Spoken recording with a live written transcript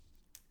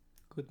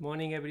Good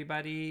morning,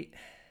 everybody.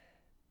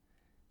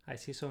 I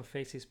see some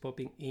faces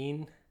popping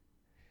in.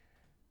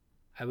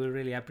 I will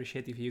really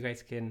appreciate if you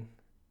guys can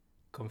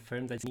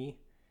confirm that me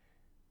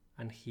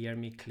and hear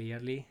me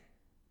clearly.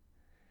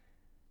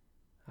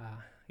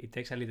 It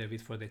takes a little bit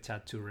for the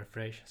chat to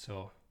refresh,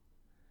 so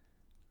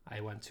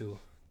I want to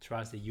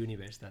trust the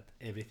universe that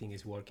everything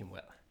is working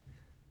well.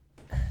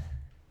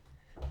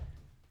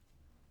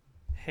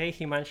 Hey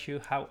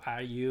Himanshu, how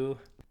are you?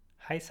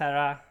 Hi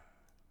Sarah,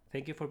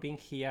 thank you for being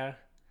here.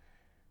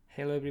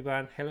 Hello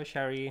everyone. Hello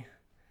Shari,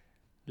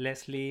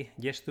 Leslie,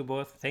 yes to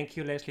both. Thank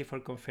you Leslie for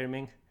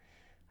confirming.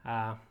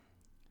 I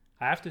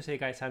have to say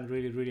guys, I'm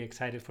really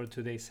excited for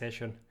today's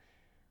session.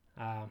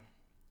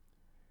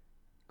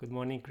 Good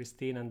morning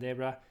Christine and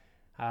Debra.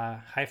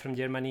 Hi from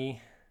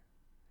Germany.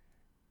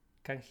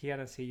 Can hear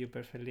and see you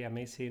perfectly.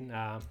 Amazing.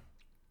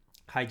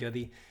 Hi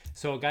Jody.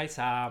 So guys,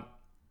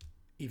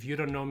 if you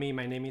don't know me,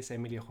 my name is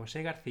Emilio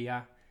Jose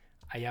Garcia.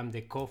 I am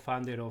the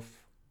co-founder of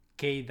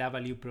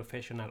KW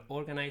Professional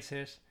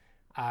Organizers,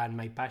 and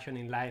my passion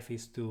in life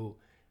is to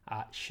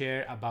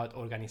share about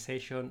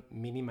organization,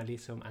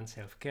 minimalism, and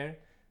self-care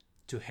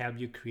to help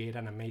you create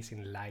an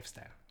amazing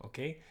lifestyle.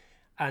 Okay,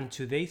 and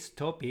today's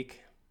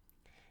topic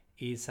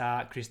is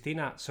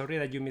Cristina. Sorry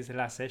that you missed the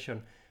last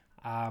session.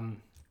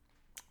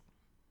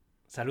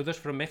 Saludos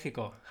from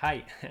Mexico.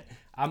 Hi,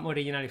 I'm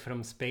originally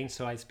from Spain,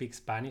 so I speak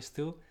Spanish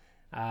too.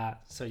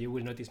 So you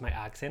will notice my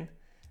accent.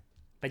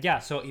 But yeah,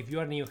 so if you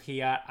are new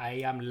here,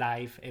 I am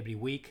live every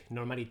week,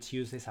 normally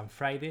Tuesdays and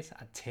Fridays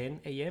at 10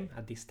 a.m.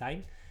 at this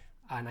time.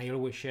 And I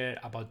always share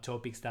about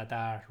topics that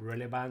are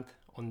relevant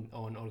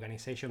on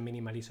organization,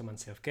 minimalism, and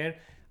self-care.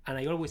 And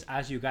I always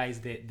ask you guys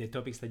the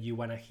topics that you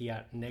want to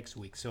hear next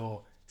week.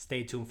 So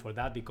stay tuned for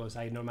that because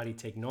I normally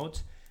take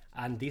notes.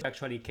 And this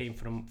actually came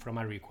from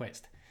a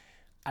request.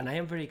 And I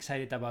am very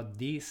excited about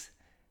this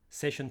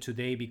session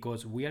today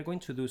because we are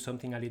going to do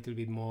something a little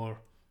bit more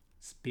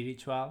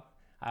spiritual.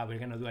 We're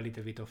going to do a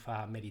little bit of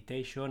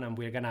meditation, and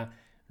we're going to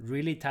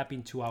really tap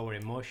into our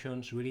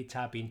emotions, really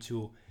tap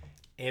into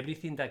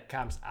everything that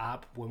comes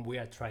up when we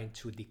are trying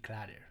to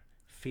declutter,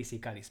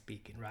 physically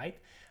speaking, right?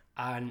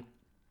 And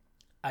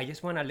I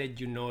just want to let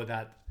you know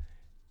that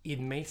it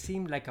may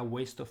seem like a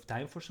waste of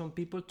time for some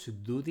people to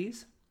do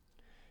this,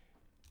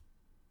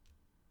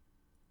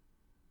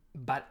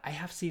 but I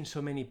have seen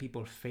so many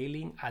people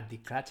failing at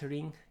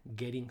decluttering,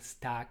 getting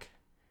stuck,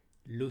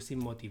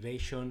 losing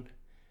motivation,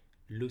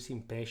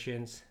 losing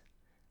patience,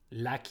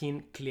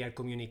 lacking clear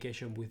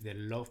communication with their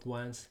loved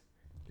ones,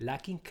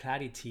 lacking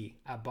clarity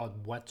about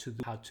what to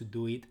do, how to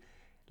do it,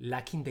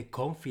 lacking the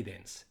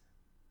confidence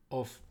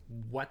of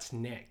what's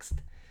next.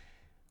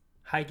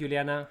 Hi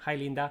Juliana, hi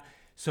Linda.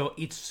 So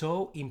it's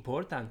so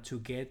important to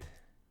get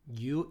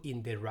you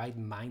in the right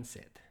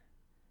mindset.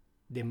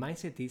 The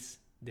mindset is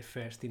the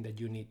first thing that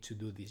you need to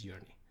do this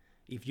journey.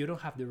 If you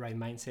don't have the right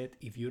mindset,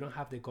 if you don't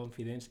have the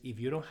confidence, if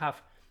you don't have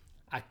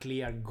a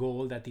clear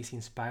goal that is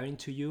inspiring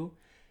to you,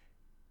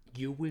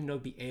 you will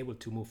not be able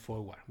to move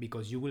forward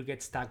because you will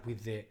get stuck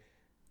with the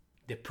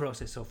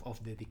process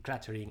of the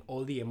decluttering,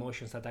 all the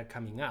emotions that are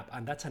coming up.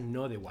 And that's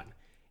another one.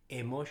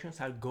 Emotions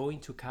are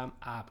going to come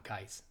up,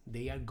 guys.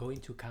 They are going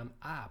to come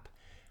up.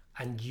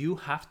 And you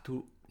have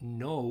to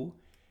know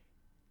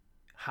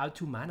how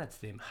to manage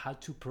them, how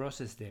to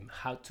process them,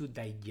 how to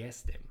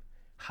digest them,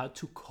 how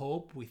to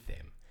cope with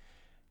them.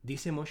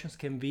 These emotions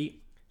can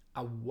be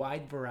a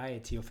wide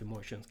variety of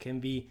emotions. Can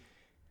be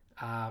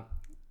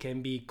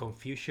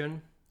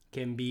confusion,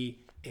 can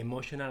be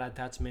emotional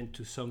attachment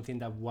to something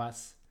that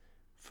was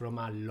from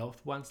our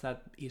loved ones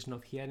that is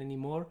not here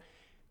anymore.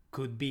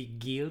 Could be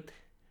guilt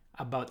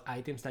about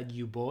items that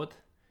you bought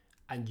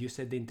and you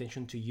set the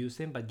intention to use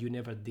them but you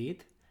never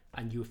did,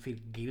 and you feel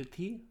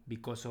guilty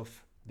because of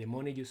the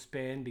money you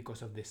spend,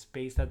 because of the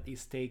space that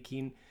is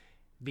taking,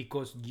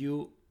 because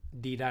you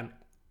didn't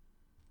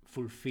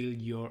fulfill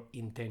your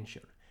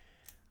intention.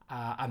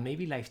 And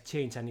maybe life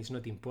changed and it's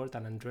not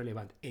important and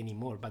relevant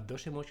anymore, but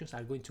those emotions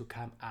are going to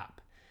come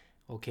up,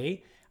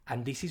 okay?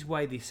 And this is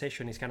why this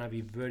session is going to be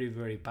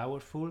very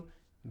powerful,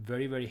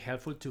 very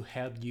helpful to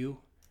help you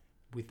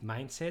with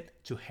mindset,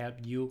 to help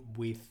you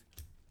with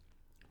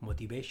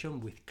motivation,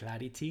 with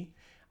clarity.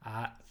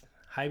 Hi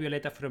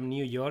Violeta from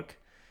New York.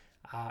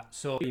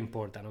 So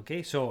important,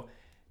 okay? So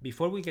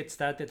before we get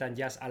started and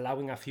just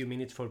allowing a few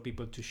minutes for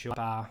people to show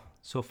up,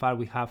 so far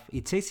we have,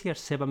 it says here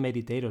 7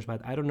 meditators, but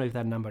I don't know if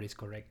that number is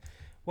correct.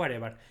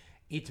 Whatever.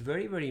 It's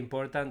very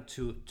important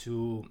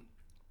to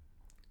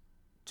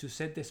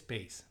set the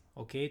space,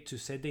 okay? To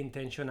set the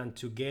intention and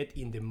to get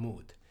in the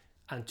mood.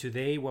 And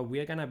today what we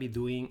are gonna be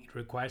doing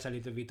requires a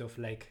little bit of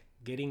like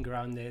getting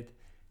grounded,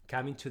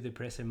 coming to the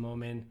present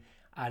moment.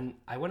 And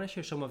I wanna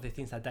share some of the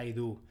things that I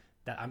do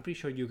that I'm pretty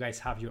sure you guys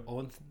have your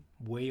own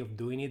way of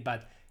doing it,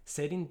 but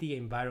setting the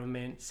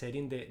environment,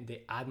 setting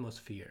the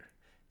atmosphere,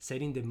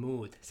 setting the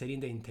mood, setting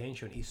the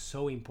intention is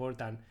so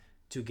important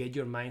to get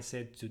your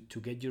mindset, to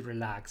get you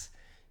relaxed.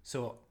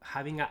 So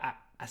having a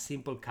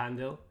simple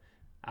candle,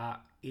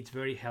 it's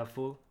very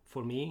helpful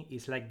for me.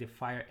 It's like the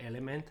fire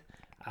element.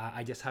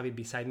 I just have it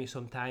beside me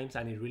sometimes,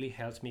 and it really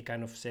helps me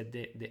kind of set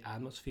the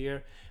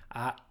atmosphere.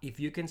 If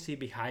you can see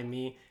behind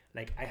me,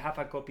 like I have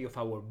a copy of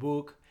our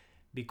book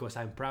because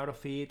I'm proud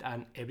of it,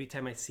 and every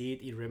time I see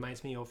it, it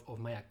reminds me of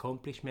my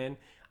accomplishment.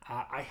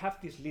 I have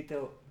this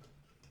little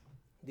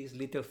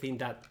thing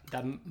that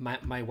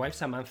my wife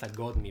Samantha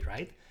got me,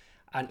 right?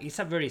 And it's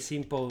a very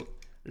simple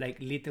like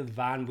little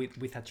van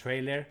with a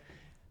trailer,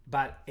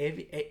 but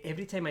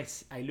every time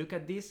I look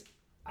at this,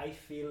 I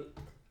feel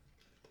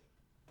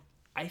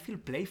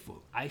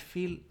playful. I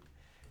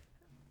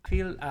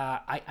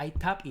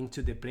tap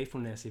into the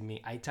playfulness in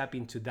me. I tap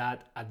into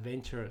that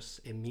adventurous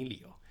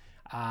Emilio.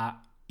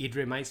 It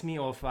reminds me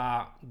of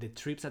the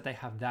trips that I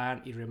have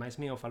done. It reminds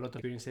me of a lot of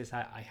experiences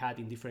I had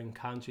in different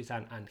countries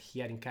and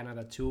here in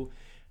Canada too.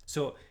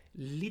 So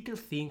little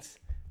things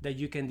that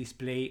you can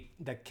display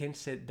that can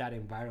set that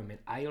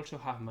environment. I also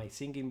have my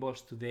singing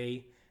balls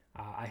today.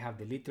 I have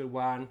the little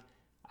one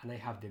and I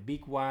have the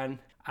big one.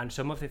 And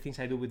some of the things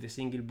I do with the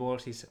singing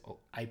balls is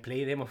I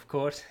play them, of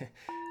course.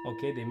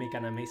 Okay, they make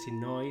an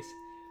amazing noise.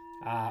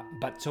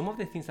 But some of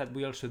the things that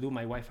we also do,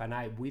 my wife and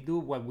I, we do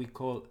what we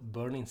call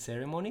burning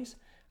ceremonies.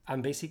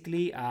 And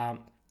basically, a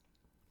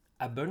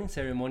burning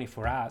ceremony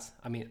for us,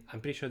 I mean, I'm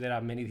pretty sure there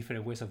are many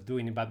different ways of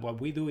doing it, but what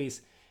we do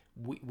is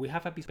we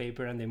have a piece of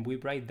paper and then we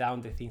write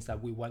down the things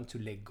that we want to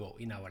let go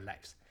in our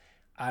lives.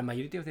 And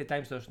majority of the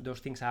times, those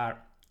things are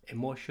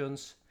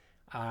emotions,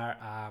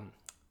 are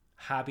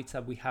habits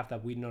that we have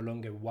that we no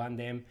longer want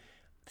them,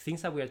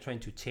 things that we are trying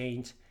to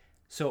change.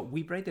 So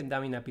we write them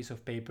down in a piece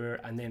of paper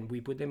and then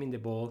we put them in the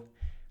bowl.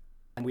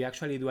 And we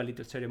actually do a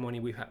little ceremony.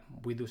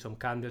 We do some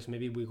candles.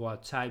 Maybe we go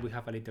outside. We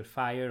have a little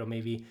fire, or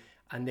maybe,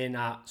 and then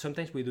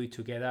sometimes we do it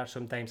together.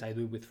 Sometimes I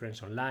do it with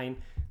friends online.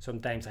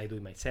 Sometimes I do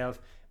it myself.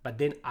 But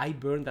then I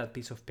burn that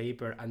piece of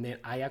paper, and then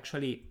I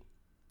actually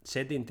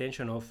set the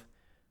intention of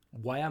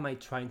why am I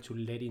trying to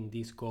letting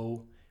this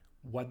go?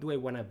 What do I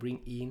want to bring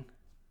in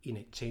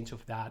exchange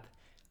of that?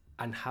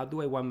 And how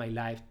do I want my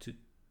life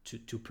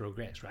to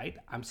progress? Right?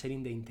 I'm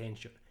setting the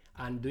intention.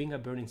 And doing a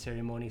burning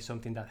ceremony is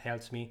something that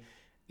helps me.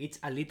 It's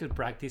a little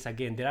practice.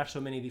 Again, there are so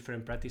many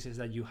different practices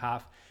that you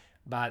have,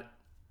 but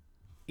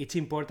it's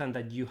important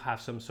that you have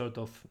some sort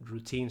of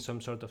routine, some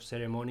sort of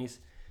ceremonies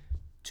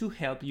to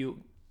help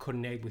you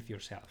connect with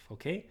yourself,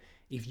 okay?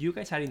 If you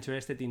guys are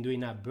interested in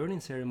doing a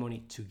burning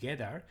ceremony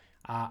together,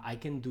 I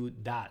can do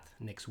that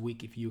next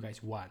week if you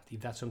guys want.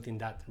 If that's something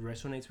that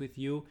resonates with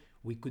you,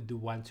 we could do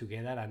one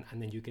together and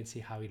then you can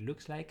see how it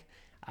looks like.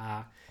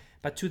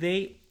 But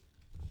today,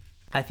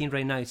 I think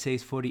right now it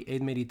says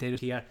 48 meditators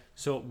here.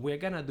 So we're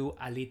gonna do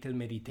a little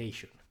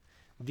meditation.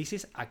 This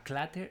is a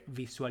clutter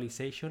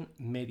visualization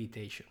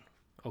meditation,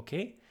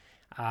 okay?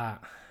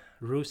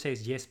 Ru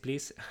says, yes,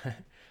 please.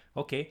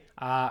 Okay,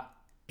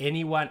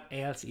 anyone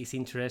else is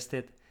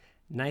interested?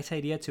 Nice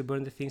idea to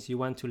burn the things you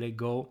want to let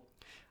go.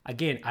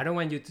 Again, I don't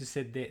want you to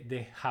set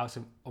the house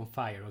on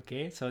fire,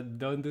 okay? So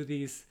don't do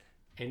this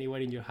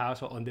anywhere in your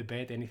house or on the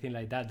bed, anything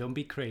like that. Don't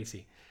be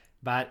crazy.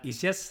 But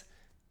it's just,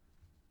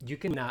 you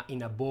can,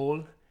 in a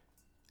bowl,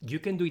 you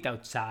can do it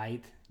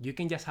outside. You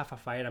can just have a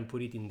fire and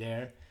put it in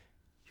there.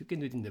 You can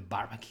do it in the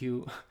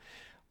barbecue.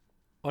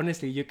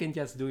 Honestly, you can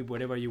just do it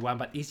whatever you want,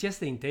 but it's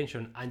just the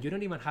intention, and you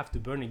don't even have to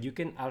burn it. You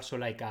can also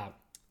like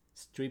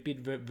strip it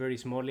very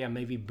smallly and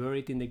maybe bury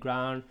it in the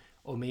ground,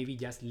 or maybe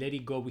just let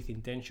it go with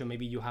intention.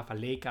 Maybe you have a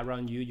lake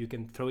around you, you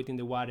can throw it in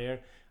the water.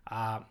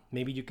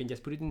 Maybe you can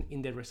just put it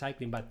in the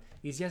recycling, but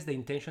it's just the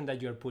intention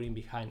that you're putting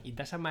behind. It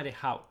doesn't matter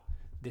how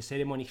the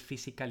ceremony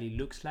physically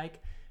looks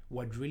like.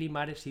 What really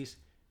matters is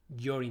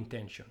your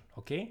intention,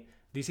 okay?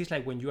 This is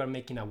like when you are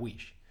making a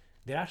wish.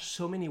 There are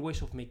so many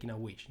ways of making a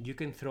wish. You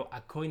can throw a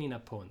coin in a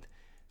pond.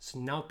 So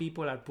now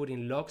people are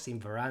putting logs in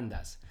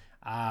verandas.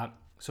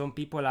 Some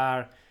people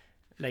are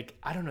like,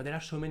 I don't know, there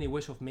are so many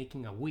ways of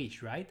making a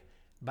wish, right?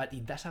 But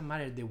it doesn't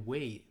matter the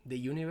way. The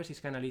universe is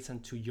gonna listen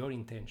to your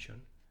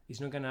intention. It's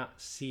not gonna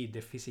see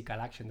the physical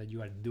action that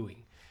you are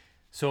doing.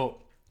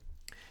 So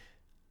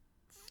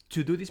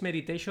to do this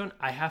meditation,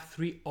 I have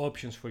 3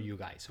 options for you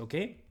guys,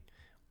 okay?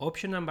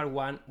 Option number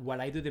 1,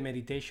 while I do the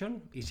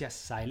meditation, is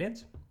just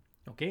silence,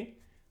 okay?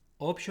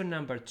 Option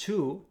number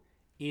 2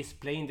 is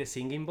playing the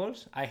singing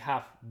bowls. I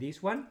have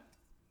this one,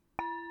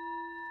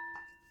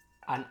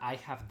 and I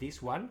have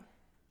this one,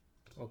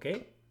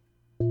 okay?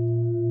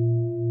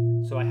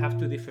 So I have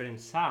 2 different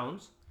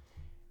sounds.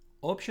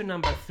 Option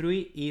number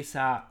 3 is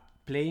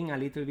playing a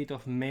little bit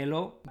of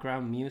mellow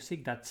background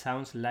music that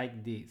sounds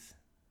like this.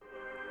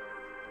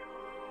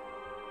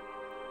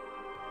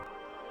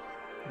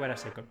 Wait a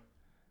second.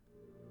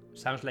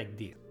 Sounds like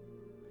this.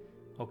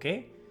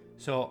 Okay?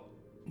 So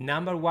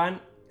number 1,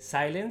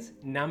 silence.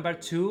 Number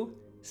 2,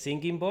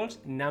 singing bowls.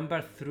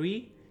 Number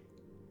 3,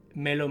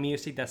 mellow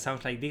music that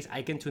sounds like this.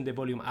 I can tune the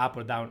volume up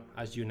or down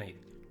as you need.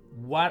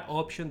 What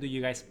option do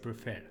you guys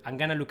prefer? I'm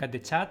gonna look at the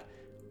chat,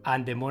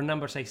 and the more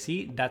numbers I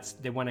see, that's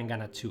the one I'm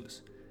gonna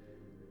choose.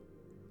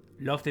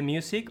 Love the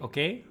music,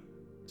 okay?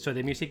 So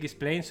the music is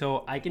playing,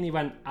 so I can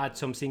even add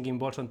some singing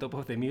bowls on top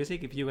of the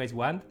music if you guys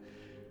want.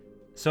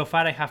 So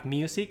far I have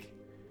music.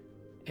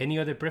 Any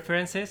other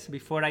preferences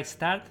before I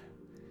start?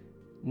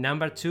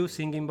 Number 2,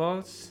 singing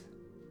balls.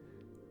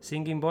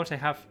 Singing balls, I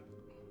have...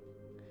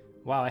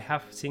 Wow, I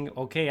have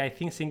okay, I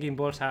think singing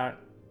balls are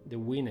the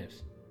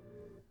winners.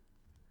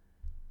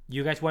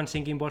 You guys want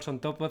singing balls on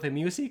top of the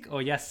music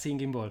or just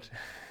singing balls?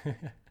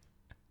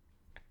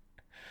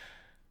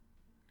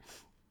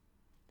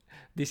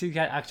 This is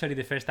actually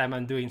the first time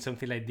I'm doing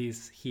something like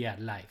this here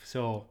live.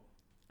 So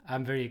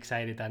I'm very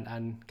excited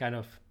and kind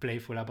of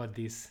playful about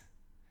this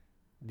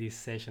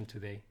session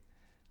today.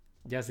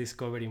 Just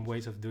discovering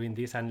ways of doing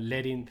this and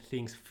letting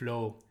things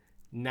flow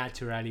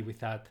naturally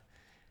without...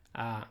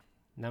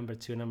 Number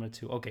two.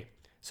 Okay,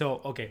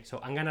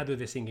 so I'm gonna do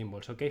the singing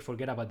balls. Okay,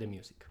 forget about the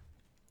music.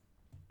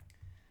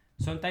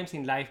 Sometimes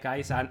in life,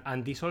 guys,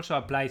 and this also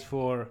applies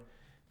for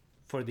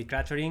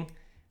decluttering,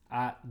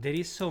 there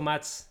is so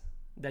much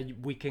that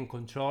we can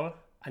control,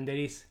 and there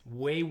is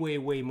way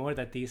more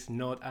that is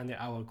not under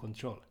our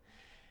control.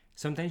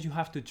 Sometimes you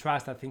have to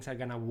trust that things are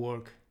gonna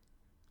work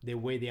the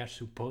way they are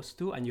supposed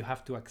to, and you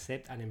have to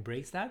accept and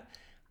embrace that.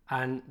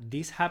 And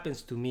this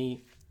happens to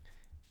me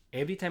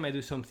every time I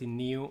do something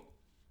new.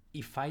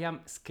 If I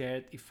am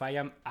scared, if I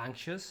am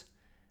anxious,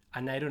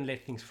 and I don't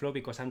let things flow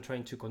because I'm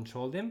trying to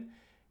control them,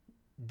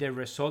 the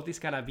result is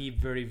gonna be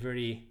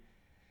very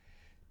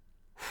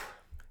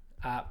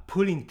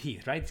pulling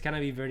teeth, right? It's gonna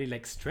be very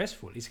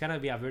stressful. It's gonna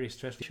be a very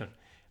stressful situation.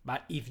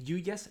 But if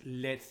you just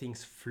let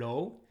things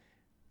flow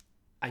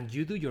and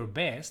you do your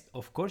best,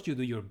 of course you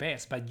do your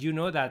best, but you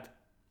know that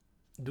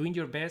doing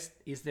your best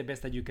is the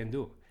best that you can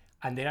do.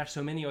 And there are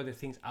so many other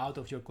things out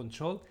of your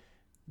control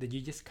that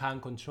you just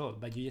can't control,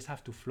 but you just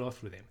have to flow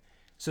through them.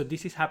 So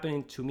this is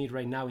happening to me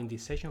right now in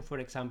this session, for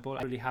example.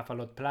 I really have a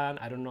lot planned.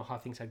 I don't know how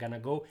things are gonna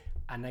go,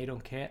 and I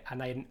don't care,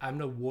 and I'm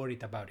not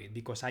worried about it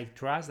because I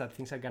trust that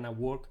things are gonna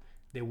work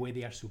the way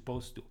they are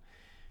supposed to.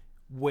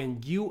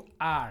 When you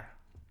are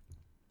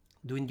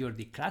doing your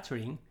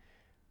decluttering,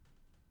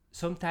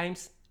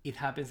 sometimes it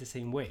happens the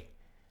same way.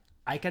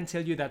 I can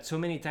tell you that so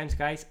many times,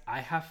 guys,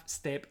 I have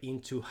stepped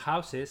into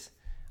houses.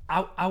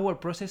 Our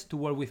process to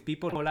work with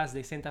people,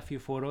 they sent a few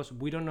photos.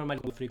 We don't normally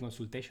do free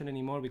consultation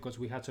anymore because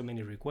we had so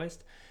many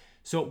requests.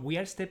 So we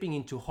are stepping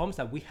into homes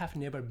that we have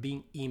never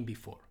been in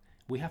before.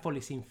 We have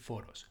only seen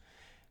photos.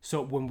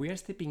 So when we are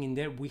stepping in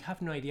there, we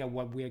have no idea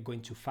what we are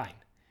going to find.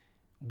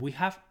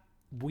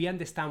 We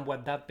understand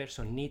what that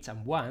person needs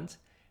and wants,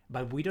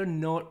 but we don't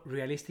know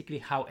realistically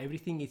how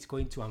everything is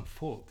going to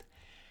unfold.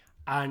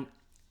 And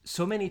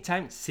so many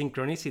times,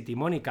 synchronicity,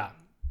 Monica,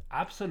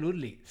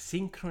 absolutely,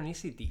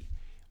 synchronicity.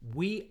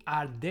 We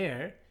are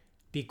there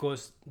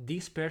because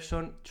this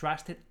person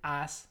trusted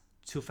us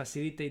to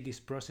facilitate this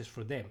process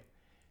for them.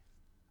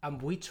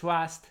 And we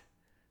trust,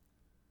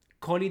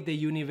 call it the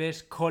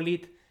universe, call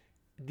it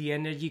the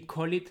energy,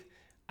 call it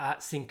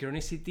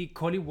synchronicity,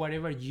 call it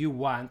whatever you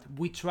want.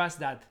 We trust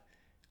that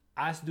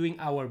us doing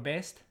our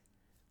best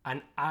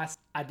and us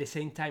at the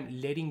same time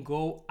letting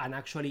go and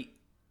actually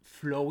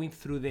flowing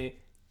through the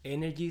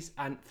energies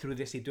and through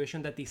the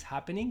situation that is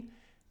happening,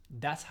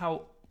 that's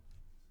how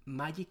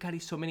magically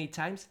so many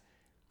times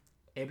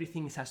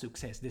everything is a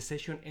success. The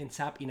session ends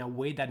up in a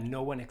way that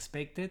no one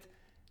expected.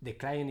 The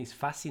client is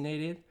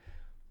fascinated.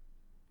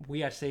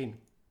 We are saying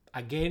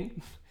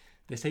again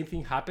the same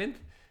thing happened,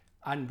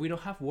 and we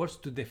don't have words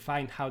to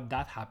define how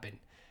that happened.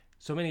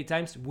 So many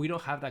times we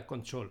don't have that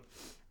control,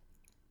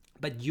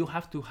 but you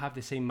have to have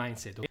the same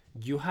mindset. Okay?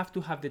 You have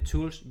to have the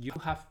tools, you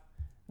have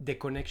the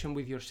connection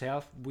with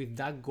yourself, with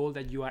that goal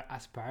that you are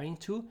aspiring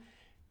to,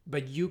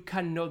 but you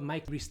cannot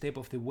make every step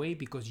of the way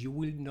because you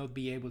will not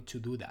be able to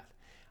do that.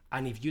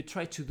 And if you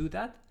try to do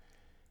that,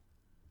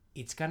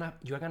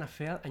 you're gonna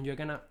fail, and you're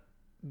gonna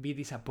be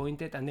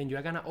disappointed, and then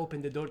you're gonna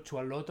open the door to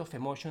a lot of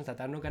emotions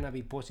that are not gonna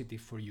be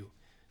positive for you.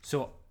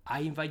 So I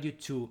invite you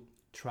to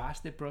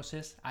trust the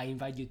process. I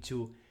invite you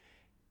to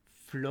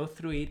flow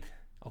through it,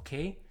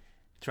 okay?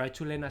 Try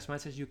to learn as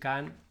much as you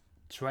can.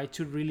 Try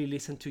to really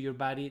listen to your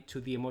body,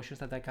 to the emotions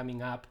that are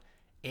coming up.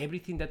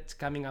 Everything that's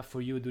coming up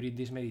for you during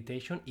this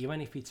meditation,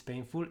 even if it's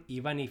painful,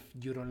 even if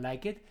you don't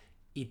like it,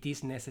 it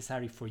is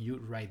necessary for you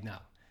right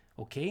now,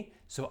 okay?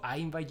 So I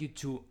invite you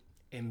to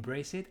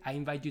embrace it. I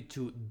invite you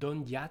to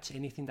don't judge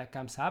anything that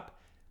comes up.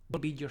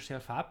 Don't beat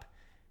yourself up.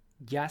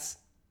 Just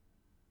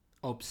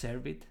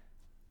observe it,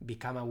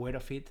 become aware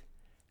of it,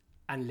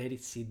 and let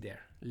it sit there.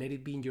 Let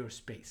it be in your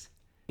space.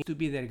 It needs to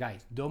be there,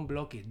 guys. Don't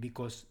block it,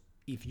 because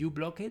if you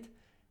block it,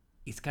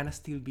 it's gonna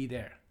still be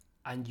there,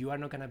 and you are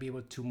not gonna be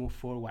able to move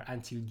forward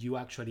until you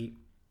actually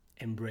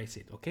embrace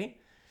it, okay?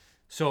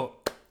 So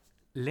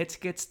let's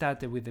get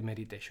started with the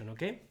meditation,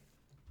 okay?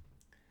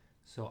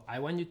 So I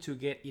want you to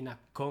get in a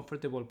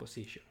comfortable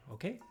position,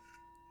 okay?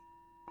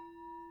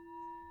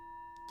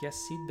 Just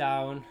sit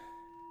down.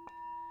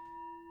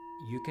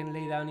 You can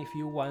lay down if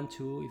you want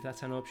to, if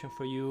that's an option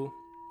for you.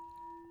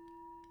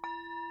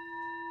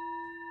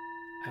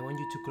 I want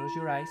you to close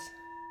your eyes.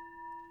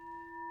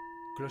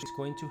 Close is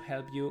going to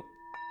help you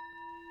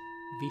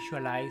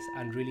visualize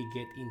and really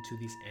get into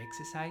this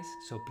exercise.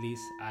 So please,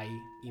 I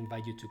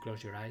invite you to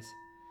close your eyes.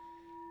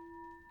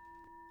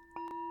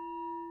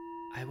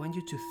 I want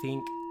you to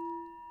think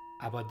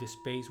about the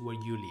space where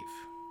you live.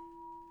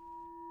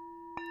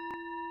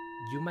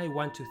 You might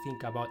want to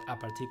think about a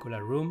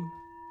particular room,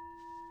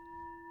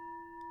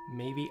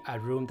 maybe a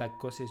room that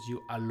causes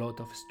you a lot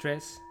of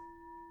stress,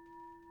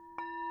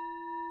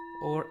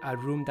 or a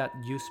room that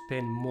you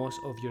spend most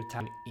of your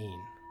time in.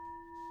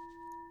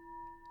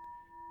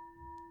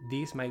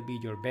 This might be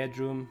your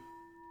bedroom,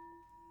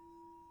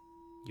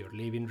 your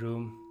living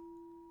room.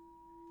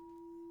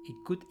 It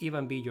could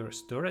even be your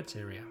storage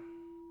area.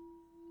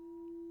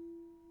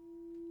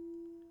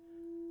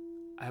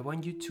 I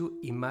want you to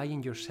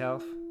imagine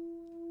yourself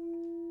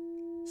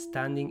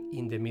standing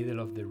in the middle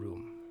of the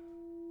room.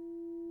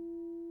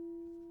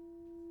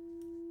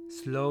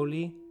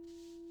 Slowly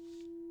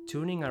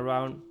turning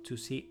around to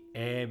see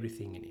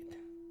everything in it.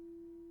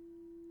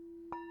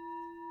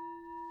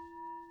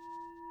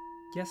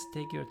 Just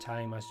take your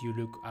time as you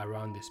look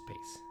around the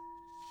space.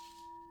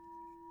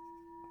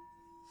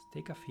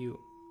 Take a few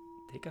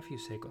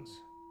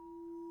seconds.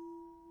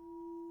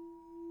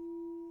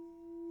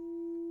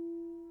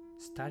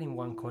 Start in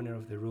one corner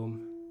of the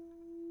room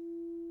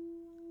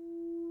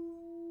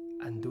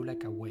and do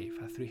like a wave,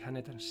 a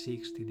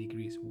 360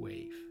 degrees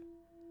wave.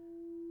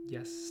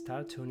 Just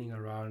start turning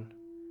around,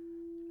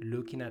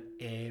 looking at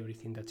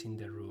everything that's in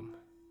the room.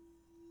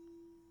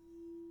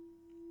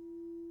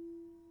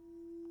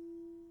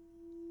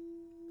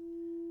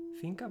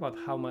 Think about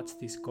how much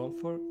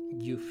discomfort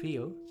you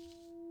feel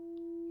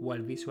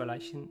while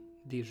visualizing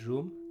this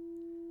room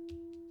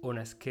on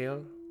a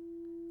scale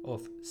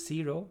of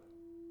 0,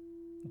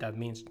 that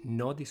means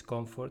no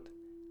discomfort,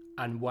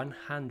 and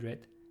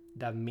 100,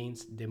 that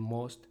means the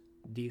most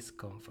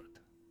discomfort.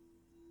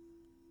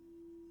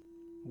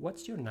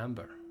 What's your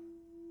number?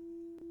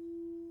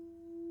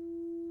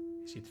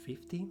 Is it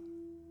 50?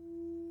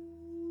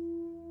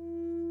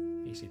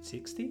 Is it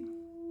 60?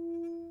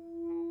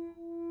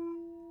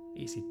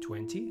 Is it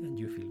 20 and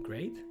you feel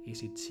great?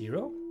 Is it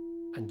 0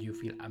 and you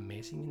feel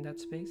amazing in that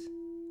space?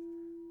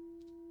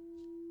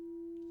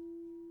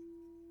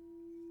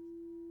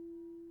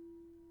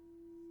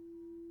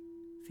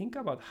 Think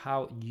about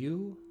how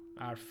you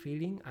are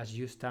feeling as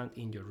you stand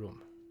in your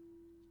room.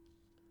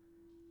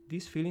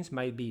 These feelings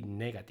might be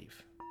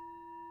negative.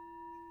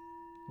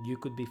 You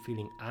could be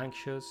feeling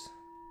anxious,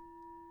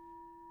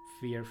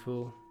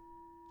 fearful,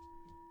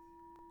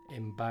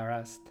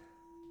 embarrassed,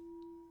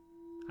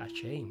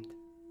 ashamed,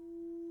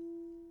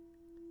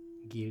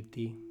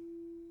 guilty,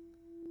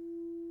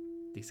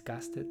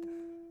 disgusted,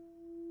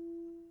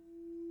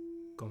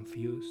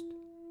 confused,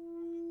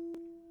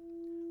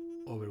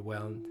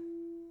 overwhelmed,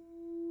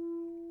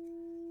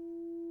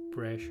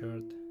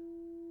 pressured,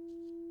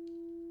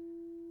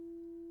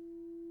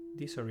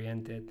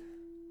 disoriented,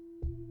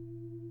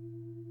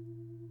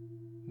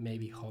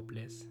 maybe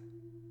hopeless,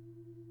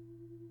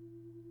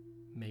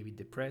 maybe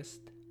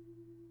depressed,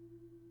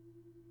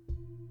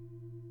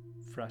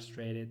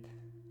 frustrated,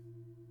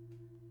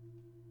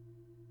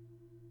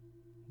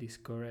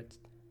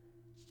 discouraged.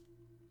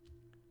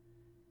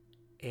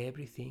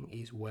 Everything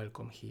is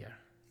welcome here.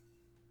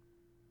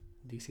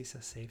 This is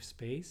a safe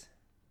space,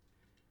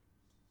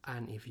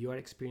 and if you are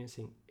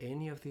experiencing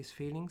any of these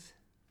feelings,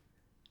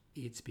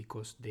 it's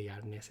because they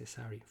are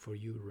necessary for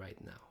you right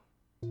now.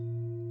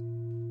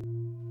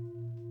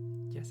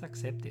 Just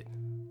accept it.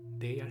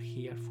 They are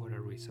here for a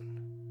reason.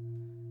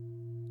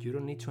 You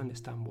don't need to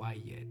understand why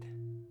yet,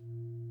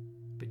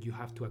 but you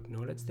have to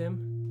acknowledge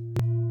them,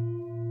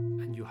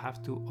 and you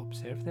have to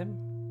observe them,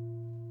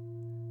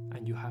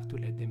 and you have to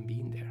let them be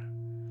in there.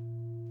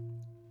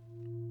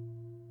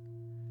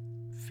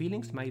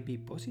 Feelings might be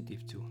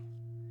positive too.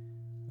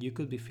 You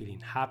could be feeling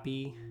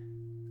happy,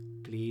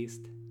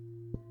 pleased,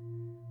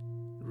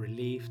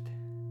 relieved,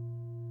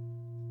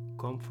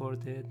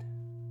 comforted,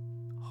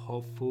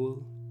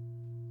 hopeful,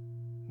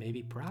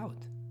 maybe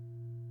proud.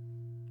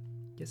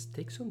 Just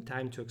take some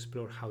time to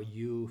explore how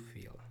you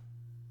feel.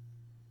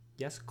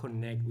 Just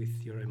connect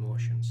with your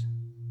emotions.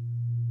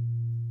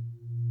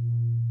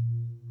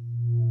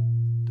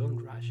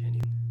 Don't rush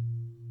anything.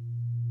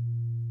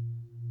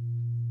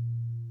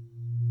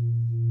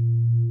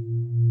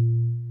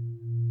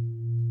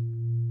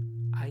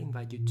 I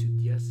invite you to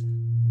just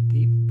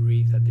deep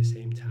breathe at the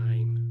same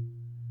time,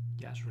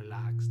 just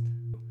relaxed,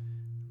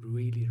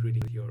 really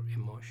with your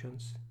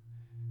emotions.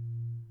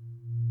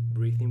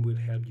 Breathing will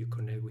help you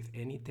connect with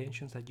any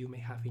tensions that you may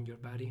have in your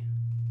body.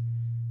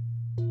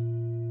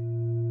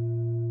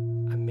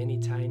 And many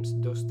times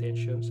those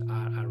tensions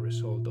are a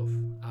result of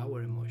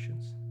our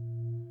emotions.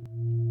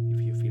 If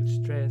you feel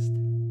stressed,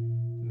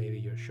 maybe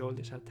your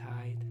shoulders are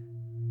tight,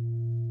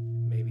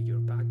 maybe your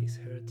back is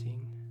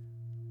hurting.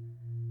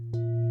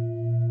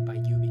 By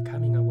you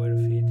becoming aware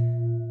of it,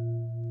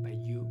 by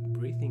you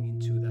breathing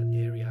into that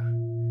area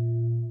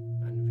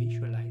and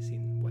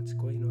visualizing what's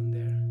going on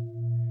there,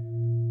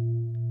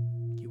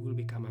 you will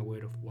become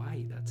aware of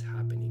why that's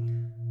happening.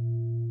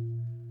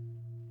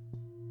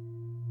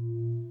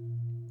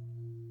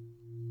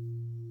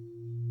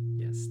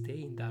 Just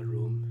stay in that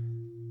room,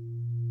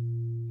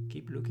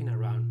 keep looking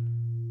around,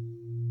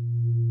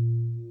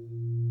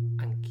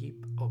 and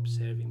keep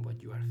observing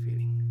what you are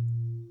feeling.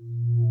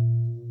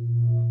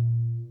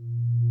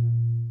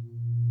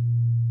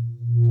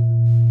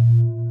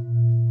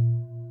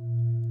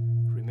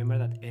 Remember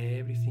that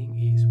everything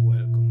is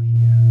welcome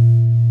here.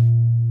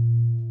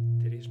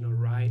 There is no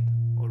right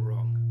or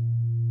wrong.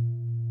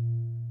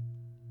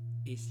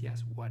 It's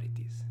just what it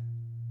is.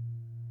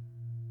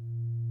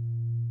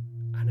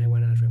 And I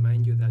want to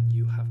remind you that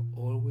you have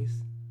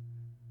always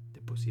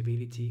the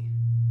possibility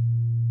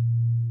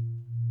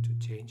to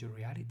change your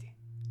reality,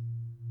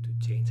 to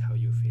change how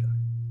you feel,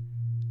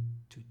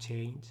 to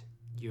change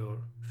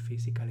your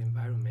physical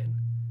environment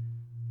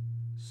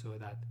so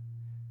that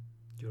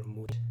your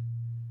mood,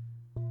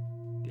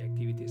 the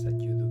activities that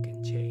you do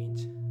can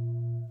change,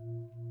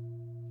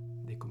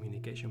 the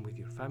communication with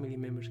your family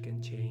members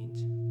can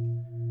change.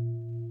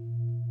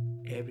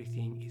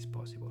 Everything is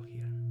possible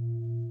here.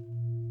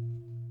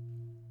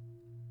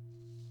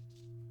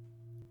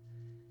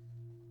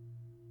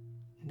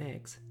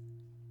 Next,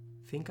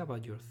 think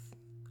about your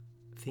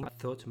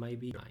thoughts might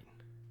be mine.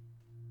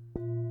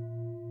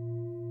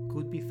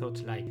 Could be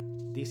thoughts like,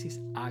 this is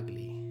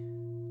ugly.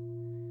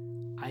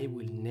 I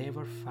will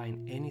never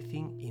find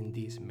anything in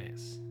this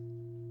mess.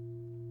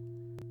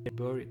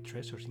 Buried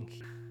treasures in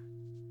here.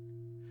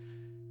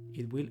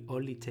 It will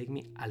only take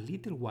me a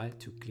little while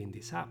to clean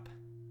this up.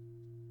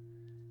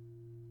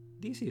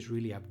 This is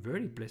really a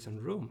very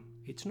pleasant room.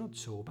 It's not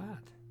so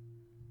bad.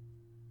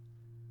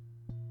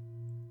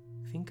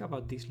 Think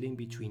about this link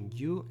between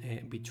you,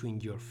 between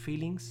your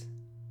feelings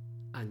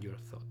and your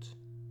thoughts.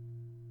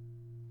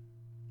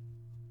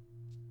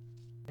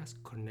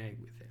 Just connect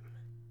with them.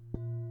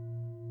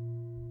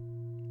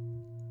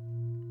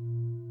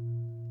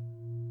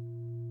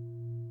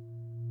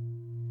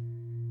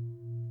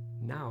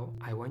 Now,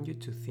 I want you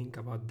to think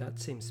about that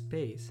same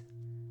space,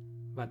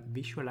 but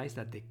visualize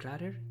that the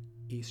clutter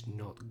is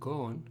not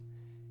gone,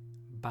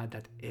 but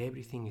that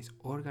everything is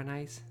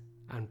organized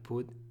and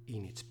put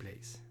in its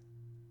place.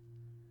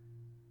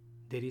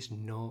 There is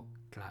no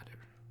clutter.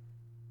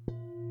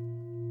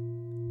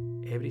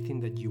 Everything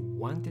that you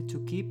wanted to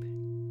keep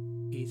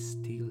is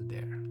still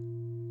there,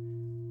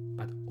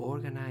 but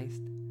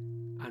organized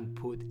and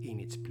put in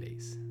its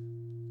place.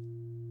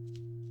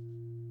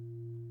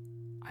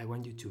 I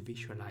want you to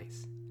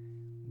visualize,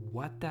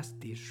 what does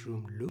this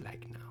room look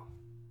like now?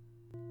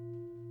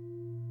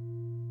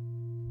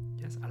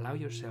 Just allow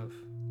yourself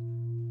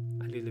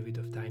a little bit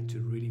of time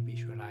to really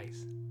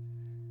visualize.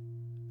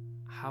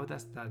 How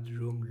does that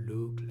room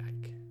look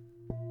like?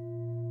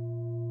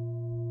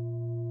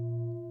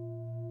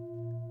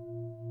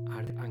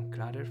 Are there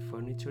uncluttered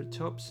furniture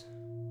tops?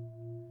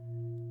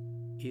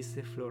 Is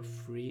the floor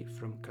free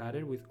from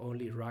clutter with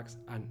only rugs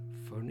and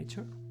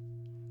furniture?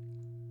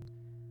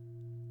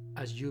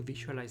 As you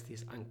visualize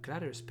this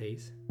uncluttered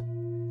space,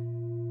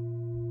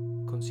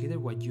 consider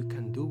what you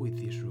can do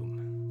with this room.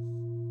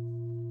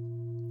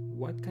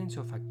 What kinds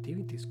of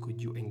activities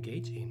could you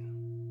engage in?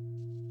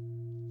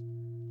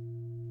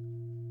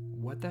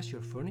 What does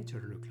your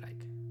furniture look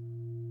like?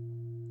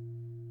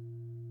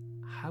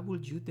 How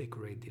would you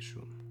decorate this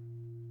room?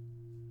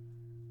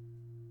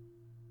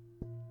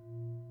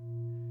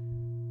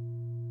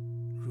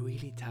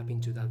 Really tap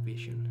into that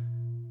vision.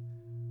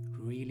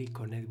 Really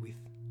connect with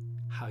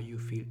how you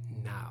feel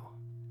now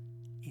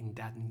in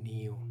that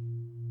new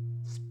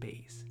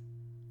space.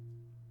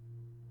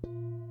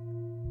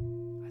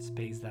 A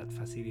space that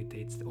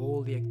facilitates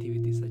all the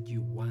activities that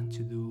you want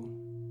to do.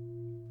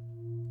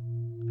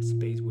 A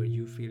space where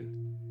you feel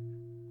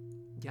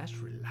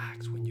just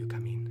relaxed when you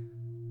come in.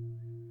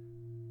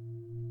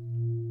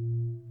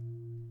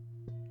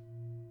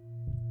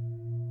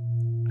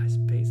 A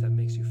space that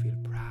makes you feel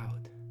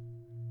proud.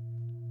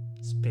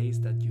 Space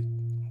that you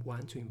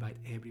want to invite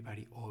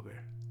everybody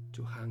over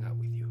to hang out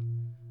with you.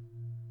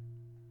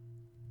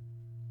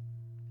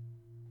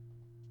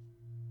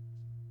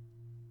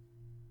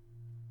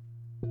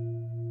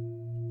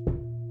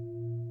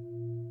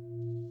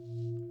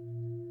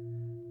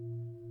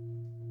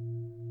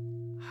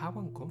 How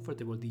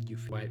uncomfortable did you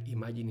feel while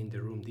imagining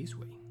the room this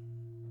way?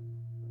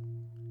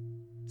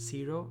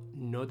 0,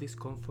 no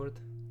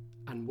discomfort,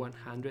 and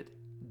 100,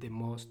 the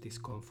most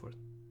discomfort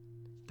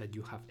that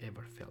you have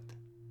ever felt.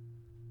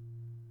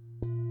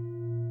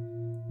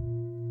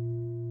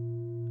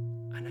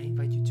 And I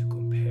invite you to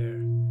compare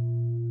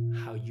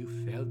how you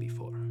felt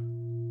before.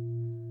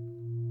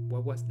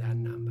 What was that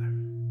number?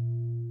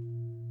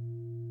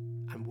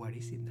 And what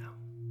is it now?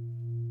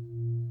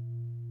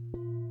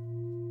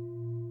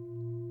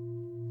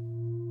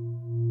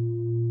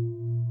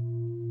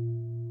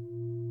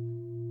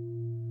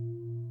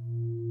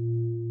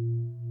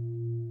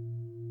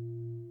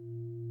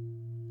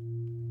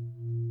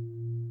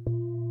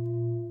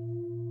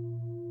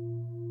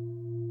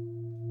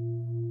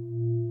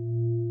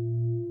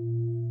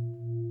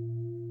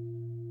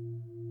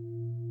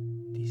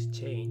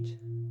 Change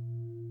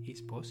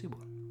is possible.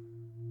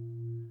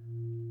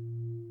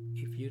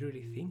 If you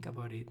really think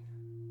about it,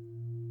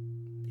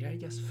 they are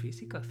just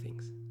physical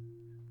things.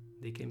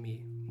 They can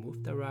be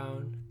moved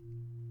around,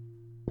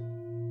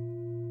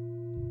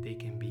 they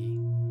can be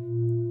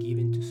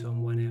given to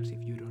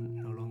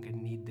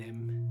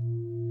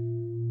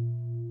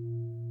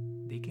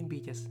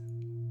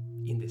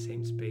in the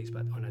same space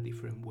but on a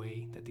different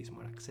way that is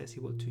more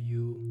accessible to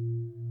you,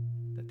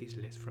 that is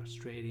less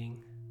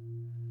frustrating,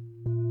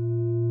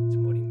 it's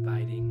more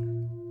inviting.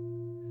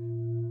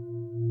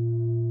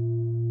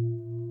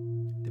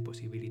 The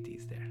possibility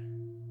is there.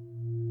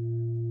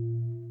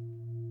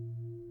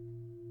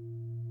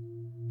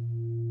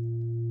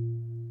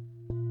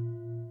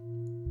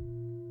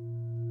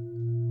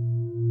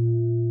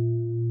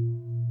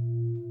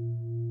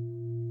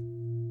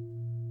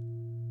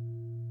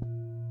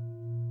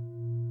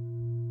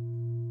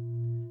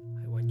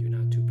 I want you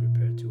now to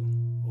prepare to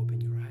open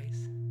your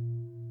eyes,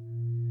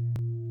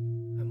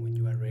 and when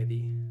you are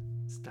ready,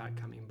 start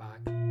coming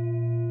back to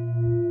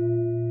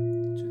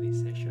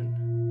this session.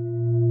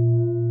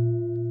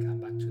 Come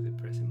back to the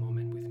present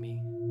moment with me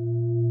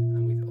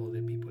and with all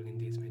the people in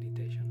this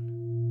meditation.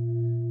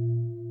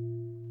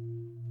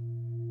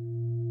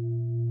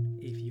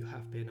 If you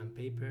have pen and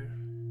paper,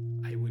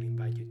 I will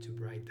invite you to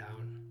write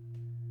down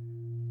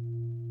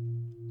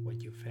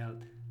what you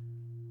felt,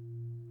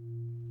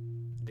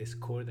 the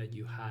score that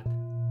you had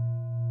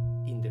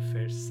in the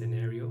first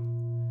scenario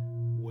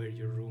where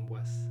your room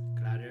was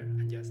cluttered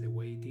and just the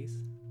way it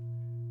is.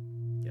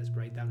 Just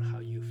write down how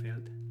you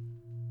felt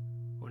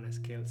on a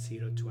scale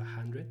 0 to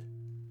 100.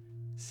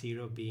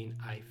 0 being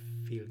I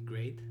feel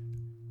great,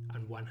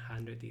 and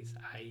 100 is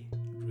I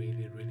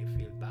really, really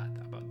feel bad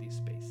about this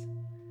space.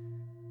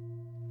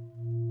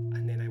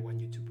 And then I want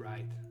you to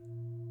write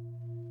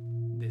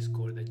the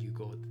score that you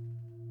got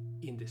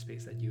in the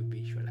space that you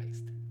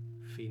visualized.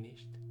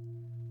 Finished,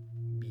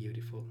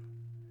 beautiful,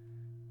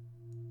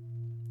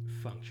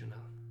 functional,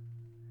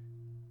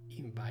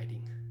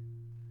 inviting.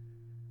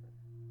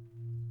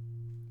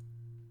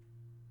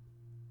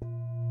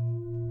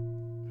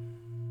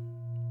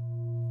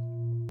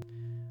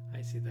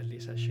 I see that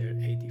Lisa shared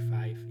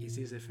 85. Is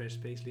this the first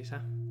space,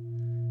 Lisa?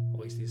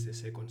 Or is this the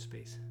second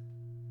space?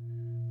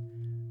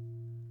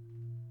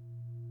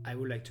 I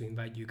would like to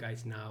invite you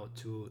guys now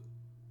to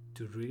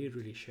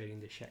really share in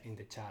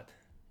the chat.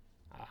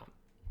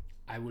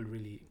 I will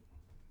really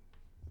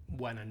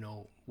want to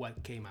know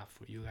what came up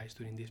for you guys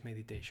during this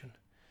meditation.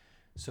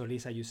 So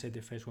Lisa, you said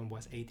the first one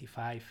was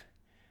 85,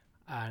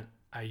 and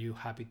are you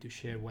happy to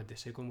share what the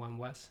second one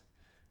was?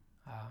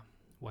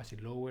 Was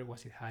it lower?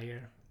 Was it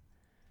higher?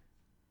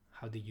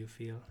 How did you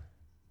feel?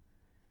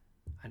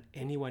 And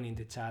anyone in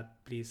the chat,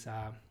 please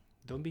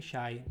don't be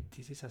shy.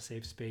 This is a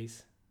safe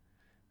space.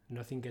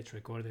 Nothing gets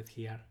recorded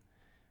here.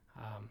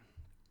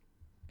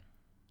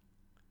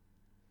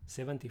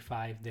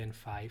 75, then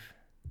 5.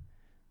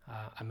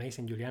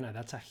 Amazing, Juliana.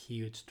 That's a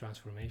huge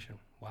transformation.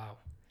 Wow.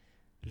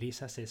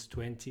 Lisa says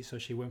 20, so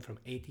she went from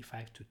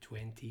 85 to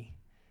 20.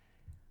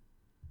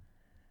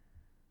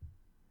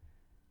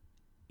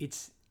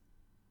 It's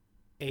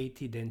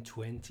 80, then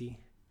 20.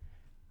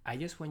 I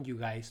just want you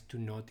guys to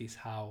notice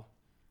how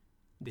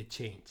the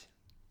change.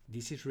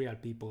 This is real,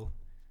 people.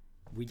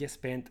 We just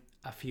spent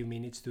a few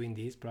minutes doing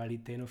this, probably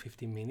 10 or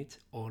 15 minutes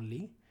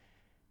only,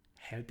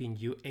 helping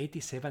you.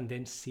 87,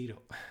 then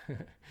 0.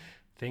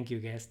 Thank you,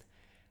 guest.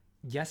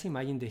 Just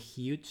imagine the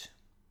huge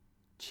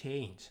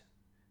change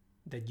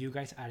that you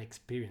guys are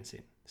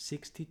experiencing.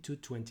 60 to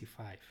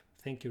 25.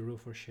 Thank you, Ru,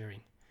 for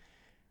sharing.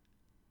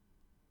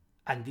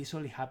 And this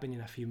only happened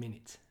in a few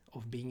minutes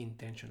of being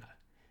intentional,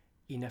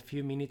 in a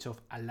few minutes of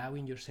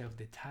allowing yourself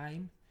the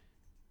time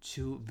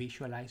to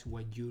visualize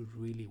what you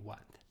really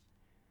want.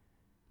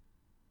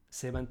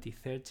 70,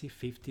 30,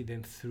 50,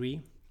 then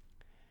 3.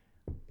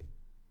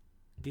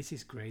 This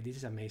is great. This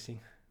is amazing.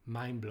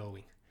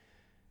 Mind-blowing.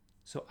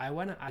 So I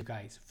want to ask you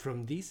guys,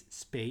 from this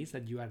space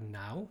that you are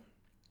now,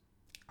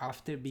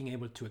 after being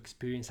able to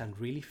experience and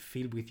really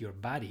feel with your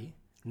body,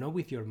 not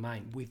with your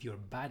mind, with your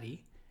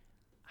body,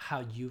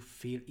 how you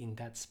feel in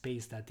that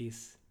space that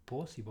is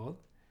possible,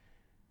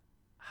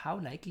 how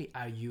likely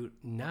are you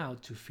now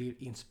to feel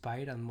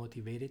inspired and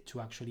motivated to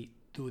actually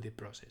do the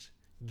process?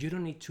 You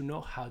don't need to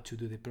know how to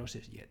do the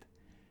process yet,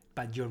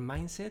 but your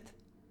mindset,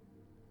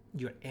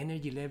 your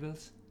energy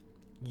levels,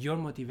 your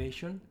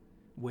motivation,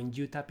 when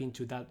you tap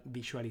into that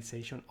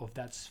visualization of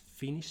that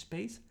finished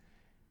space,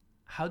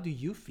 how do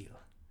you feel?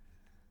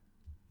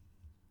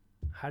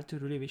 Hard to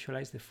really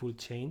visualize the full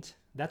change.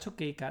 That's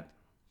okay, Kat.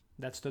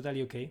 That's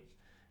totally okay.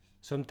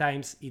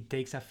 Sometimes it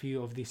takes a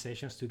few of these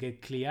sessions to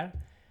get clear,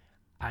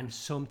 and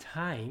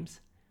sometimes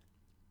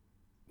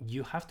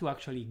you have to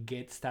actually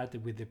get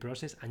started with the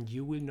process, and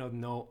you will not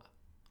know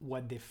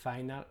what the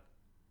final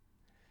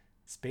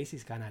space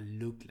is gonna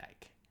look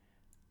like.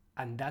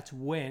 And that's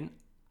when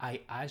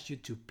I ask you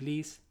to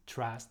please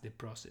trust the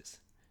process,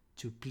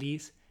 to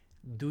please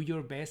do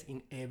your best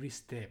in every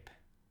step.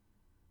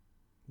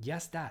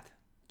 Just that.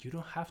 You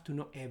don't have to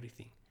know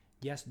everything.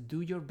 Just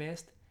do your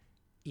best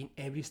in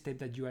every step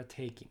that you are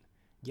taking.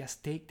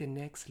 Just take the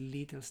next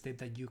little step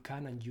that you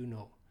can and you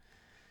know.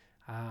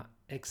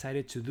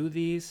 Excited to do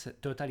this,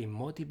 totally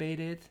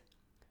motivated,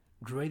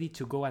 ready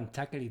to go and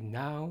tackle it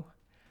now.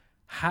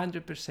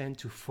 100%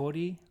 to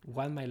 40,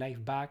 want my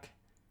life back,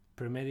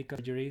 per medical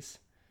surgeries.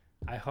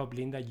 I hope,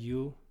 Linda,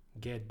 you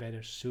get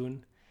better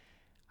soon.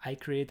 I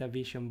create a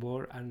vision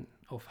board and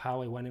of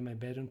how I wanted my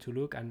bedroom to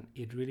look, and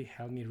it really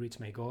helped me reach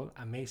my goal.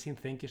 Amazing.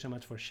 Thank you so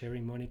much for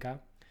sharing, Monica.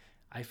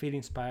 I feel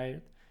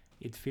inspired.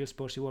 It feels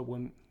possible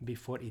when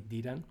before it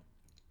didn't.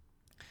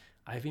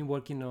 I've been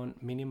working on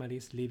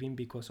minimalist living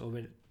because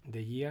over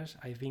the years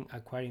I've been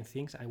acquiring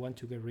things I want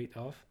to get rid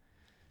of.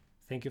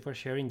 Thank you for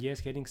sharing.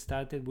 Yes, getting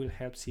started will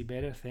help see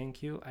better.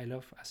 Thank you. I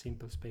love a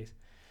simple space.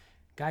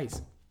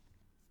 Guys,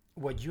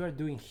 what you are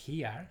doing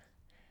here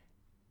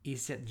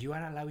is that you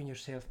are allowing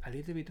yourself a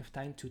little bit of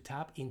time to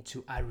tap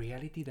into a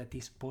reality that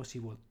is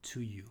possible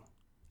to you.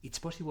 It's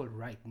possible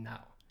right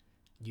now.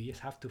 You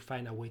just have to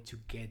find a way to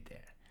get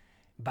there.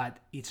 But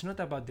it's not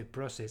about the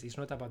process. It's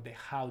not about the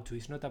how to.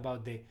 It's not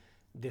about the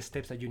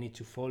steps that you need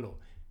to follow.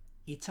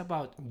 It's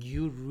about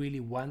you really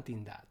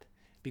wanting that.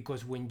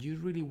 Because when you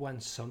really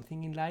want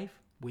something in life,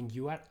 when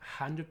you are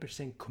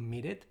 100%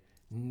 committed,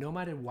 no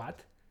matter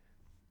what,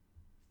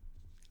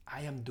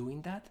 I am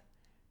doing that.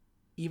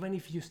 Even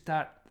if you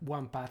start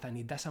one path and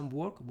it doesn't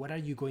work, what are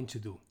you going to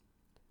do?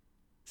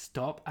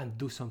 Stop and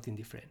do something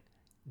different.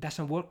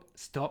 Doesn't work,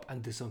 stop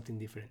and do something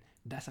different.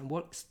 Doesn't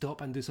work,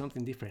 stop and do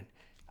something different.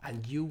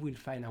 And you will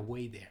find a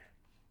way there.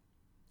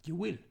 You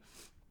will.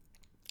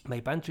 My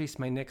pantry is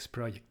my next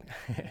project.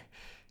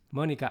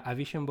 Monica, a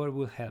vision board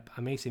will help.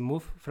 Amazing.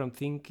 Move from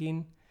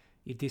thinking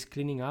it is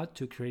cleaning out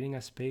to creating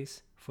a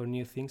space for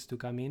new things to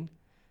come in,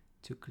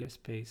 to clear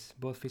space,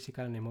 both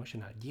physical and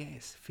emotional.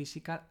 Yes,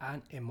 physical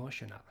and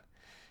emotional.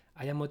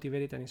 I am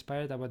motivated and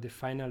inspired about the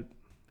final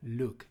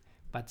look,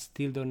 but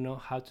still don't know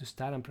how to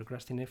start and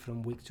procrastinate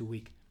from week to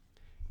week.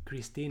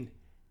 Christine,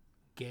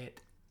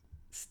 get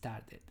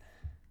started.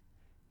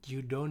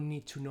 You don't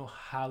need to know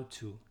how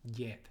to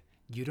yet.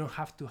 You don't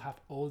have to have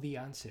all the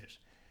answers.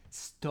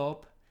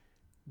 Stop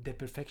the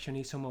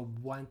perfectionism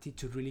of wanting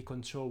to really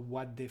control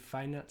what the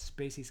final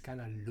space is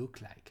gonna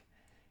look like.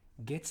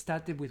 Get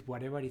started with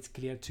whatever is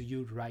clear to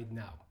you right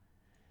now.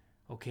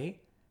 Okay?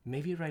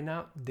 Maybe right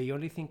now the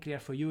only thing clear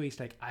for you is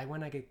like, I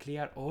wanna get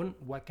clear on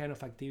what kind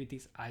of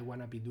activities I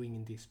wanna be doing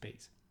in this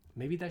space.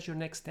 Maybe that's your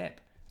next step.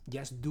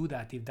 Just do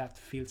that if that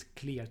feels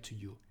clear to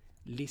you.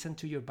 Listen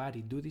to your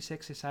body. Do this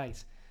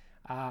exercise.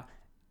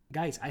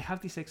 Guys, I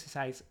have this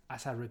exercise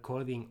as a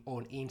recording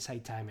on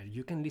Insight Timer.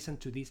 You can listen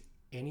to this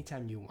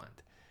anytime you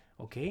want.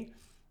 Okay?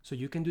 So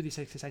you can do this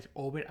exercise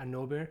over and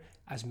over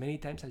as many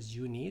times as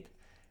you need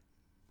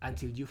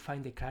until you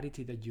find the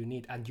clarity that you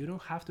need. And you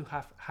don't have to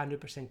have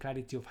 100%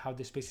 clarity of how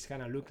the space is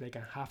gonna look like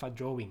and have a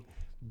drawing.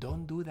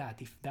 Don't do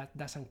that. If that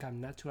doesn't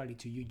come naturally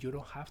to you, you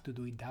don't have to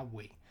do it that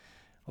way.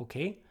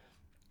 Okay?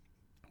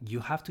 You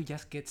have to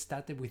just get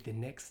started with the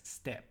next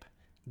step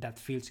that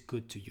feels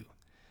good to you.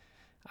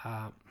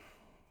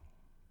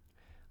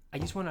 I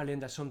just want to learn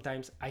that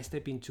sometimes I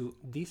step into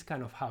these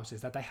kind of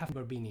houses that I have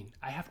never been in.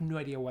 I have no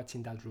idea what's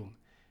in that room.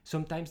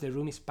 Sometimes the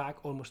room is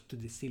packed almost to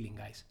the ceiling,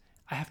 guys.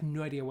 I have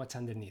no idea what's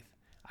underneath.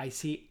 I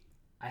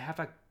have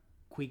a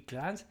quick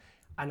glance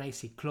and I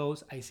see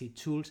clothes, I see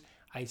tools,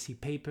 I see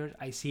papers,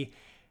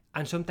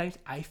 and sometimes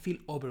I feel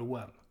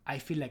overwhelmed. I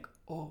feel like,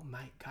 oh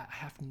my God, I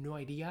have no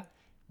idea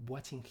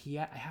what's in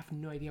here. I have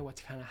no idea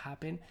what's gonna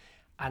happen.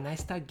 And I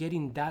start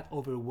getting that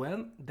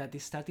overwhelmed that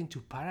is starting to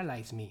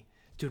paralyze me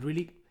to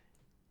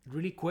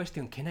really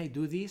question, can I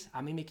do this?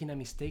 Am I making a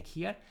mistake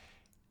here?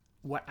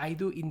 What I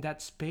do in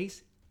that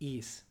space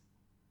is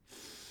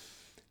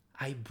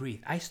I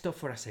breathe. I stop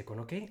for a second,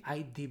 okay? I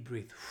deep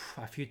breathe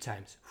a few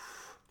times.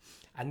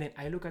 And then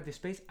I look at the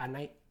space and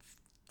I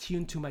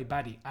tune to my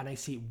body and I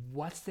see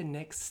what's the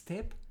next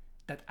step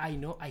that I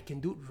know I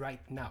can do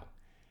right now.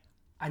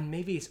 And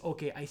maybe it's,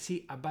 okay, I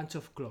see a bunch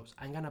of clothes.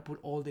 I'm gonna put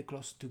all the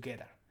clothes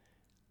together.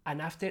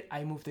 And after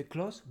I move the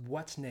clothes,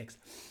 what's next?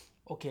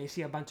 Okay, I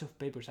see a bunch of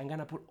papers. I'm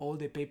gonna put all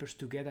the papers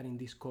together in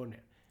this corner.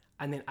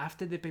 And then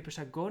after the papers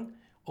are gone,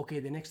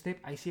 okay, the next step,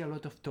 I see a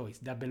lot of toys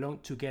that belong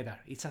together.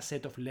 It's a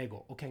set of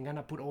Lego. Okay, I'm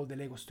gonna put all the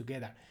Legos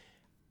together.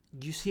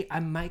 You see,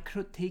 I'm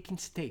taking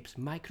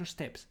micro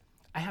steps.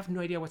 I have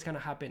no idea what's gonna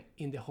happen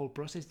in the whole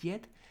process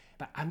yet,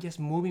 but I'm just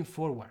moving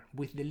forward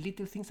with the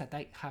little things that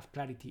I have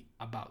clarity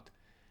about.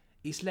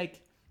 It's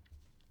like,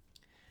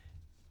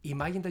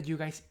 imagine that you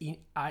guys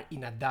are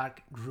in a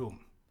dark room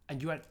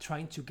and you are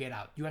trying to get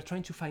out. You are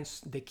trying to find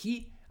the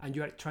key and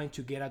you are trying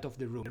to get out of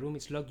the room. The room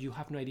is locked, you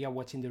have no idea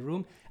what's in the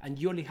room, and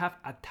you only have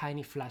a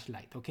tiny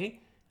flashlight, okay?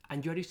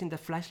 And you are using the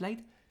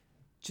flashlight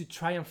to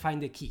try and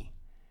find the key.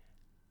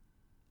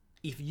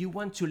 If you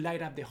want to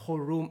light up the whole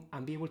room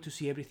and be able to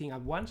see everything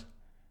at once,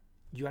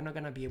 you are not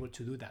gonna be able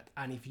to do that.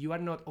 And if you are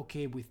not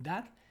okay with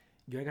that,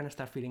 you're gonna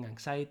start feeling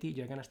anxiety,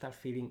 you're gonna start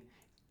feeling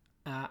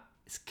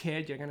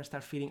scared, you're gonna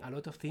start feeling a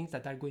lot of things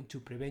that are going to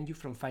prevent you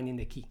from finding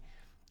the key,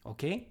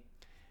 okay?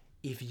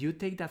 If you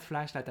take that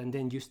flashlight and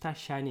then you start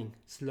shining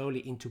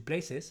slowly into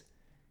places,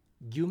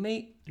 you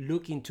may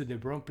look into the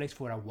wrong place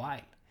for a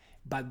while.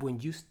 But when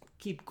you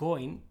keep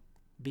going,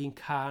 being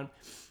calm,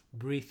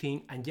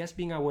 breathing, and just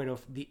being aware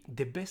of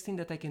the best thing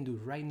that I can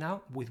do right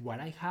now with what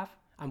I have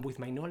and with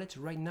my knowledge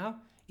right now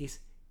is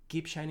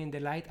keep shining the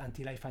light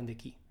until I find the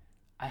key.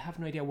 I have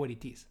no idea what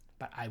it is,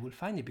 but I will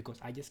find it because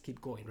I just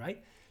keep going,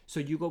 right? So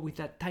you go with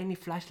that tiny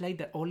flashlight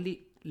that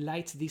only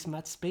lights this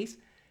much space,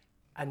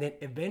 and then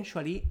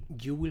eventually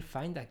you will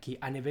find that key,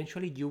 and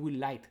eventually you will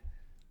light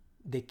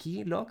the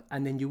key lock,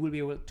 and then you will be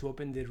able to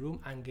open the room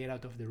and get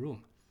out of the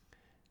room.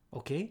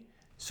 Okay,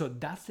 so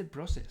that's the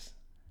process.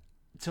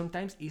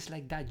 Sometimes it's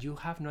like that. You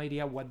have no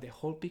idea what the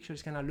whole picture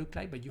is gonna look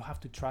like, but you have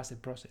to trust the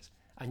process,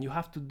 and you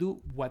have to do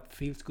what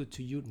feels good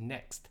to you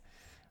next.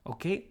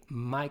 Okay,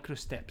 micro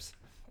steps.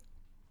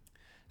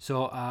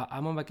 So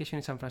I'm on vacation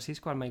in San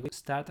Francisco, and my goal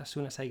start as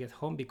soon as I get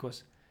home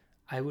because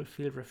I will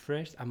feel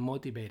refreshed and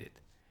motivated.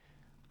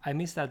 I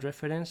missed that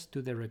reference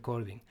to the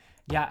recording.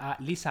 Yeah,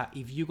 Lisa,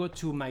 if you go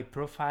to my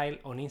profile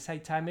on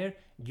Insight Timer,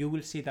 you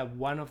will see that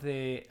one of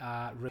the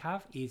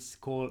have is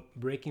called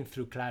Breaking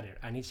Through Clutter,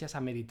 and it's just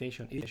a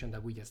meditation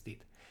that we just did.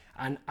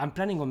 And I'm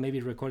planning on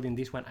maybe recording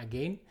this one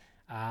again,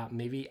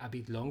 maybe a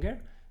bit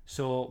longer.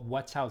 So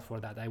watch out for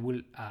that. I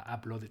will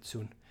upload it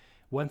soon.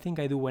 One thing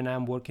I do when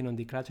I'm working on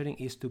decluttering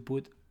is to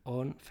put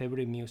on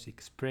favorite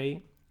music,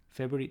 spray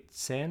favorite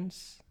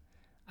scents,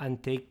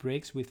 and take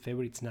breaks with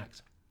favorite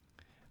snacks.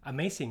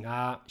 Amazing.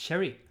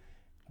 Sherry,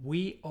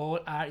 we all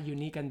are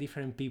unique and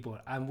different people,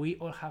 and we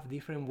all have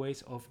different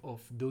ways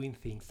of doing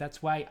things.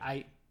 That's why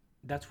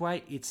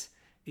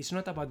it's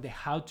not about the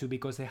how to,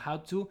 because the how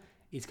to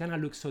is gonna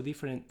look so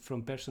different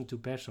from person to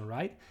person,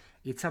 right?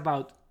 It's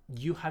about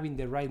you having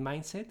the right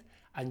mindset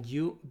and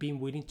you being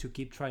willing to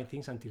keep trying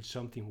things until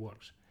something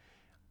works.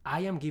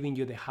 I am giving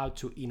you the how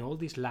to in all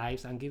these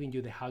lives. I'm giving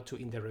you the how to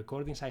in the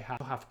recordings. I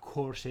have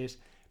courses.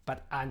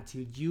 But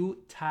until you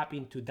tap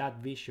into that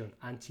vision,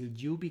 until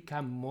you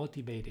become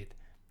motivated,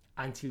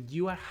 until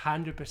you are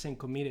 100%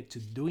 committed to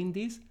doing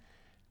this,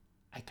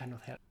 I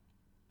cannot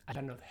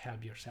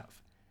help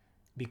yourself,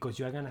 because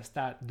you are going to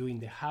start doing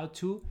the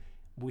how-to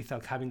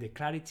without having the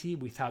clarity,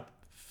 without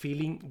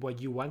feeling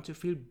what you want to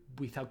feel,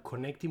 without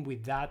connecting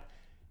with that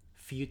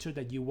future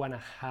that you want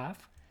to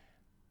have.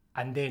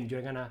 And then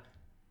you're going to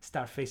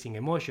start facing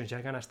emotions.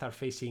 You're going to start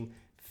facing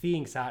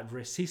things,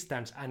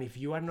 resistance, and if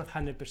you are not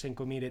 100%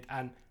 committed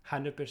and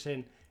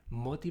 100%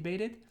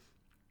 motivated,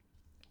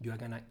 you are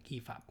gonna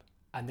give up,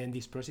 and then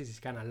this process is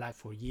gonna last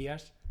for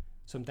years,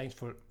 sometimes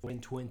for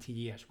 20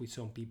 years with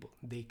some people.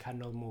 They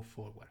cannot move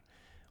forward.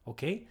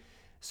 Okay,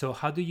 so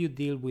how do you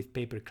deal with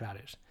paper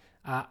clutters?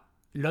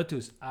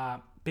 Lotus,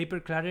 paper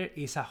clutter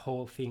is a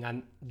whole thing,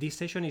 and this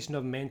session is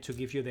not meant to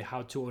give you the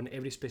how-to on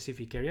every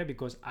specific area,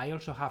 because I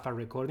also have a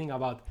recording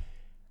about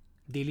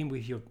dealing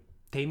with your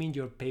taming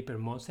your paper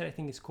monster, I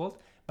think it's called.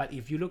 But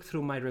if you look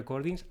through my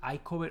recordings, I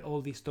cover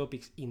all these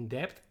topics in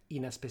depth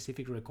in a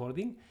specific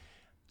recording.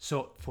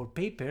 So for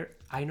paper,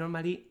 I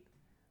normally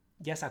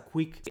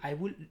I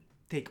will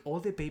take all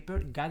the paper,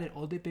 gather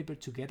all the paper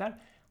together,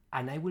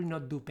 and I will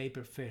not do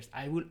paper first.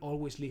 I will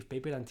always leave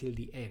paper until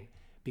the end,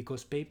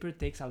 because paper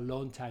takes a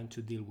long time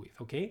to deal with.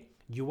 Okay,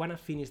 you want to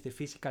finish the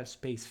physical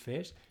space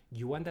first.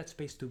 You want that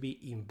space to be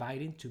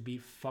inviting, to be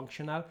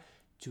functional,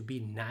 to be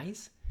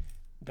nice,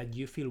 that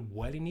you feel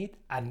well in it.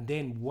 And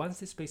then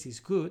once the space is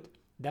good,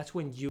 that's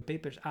when you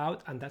papers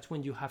out, and that's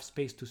when you have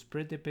space to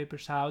spread the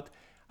papers out,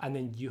 and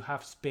then you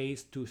have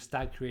space to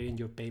start creating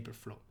your paper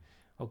flow.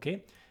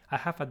 Okay, I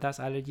have a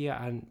dust allergy,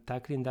 and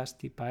tackling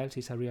dusty piles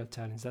is a real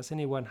challenge. Does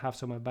anyone have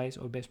some advice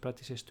or best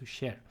practices to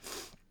share?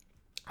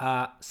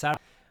 Sarah,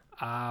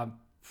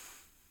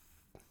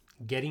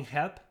 getting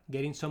help,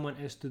 getting someone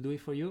else to do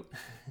it for you,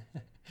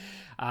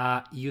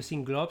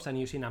 using gloves and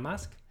using a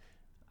mask,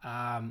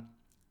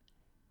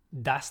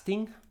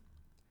 dusting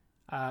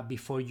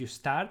before you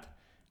start.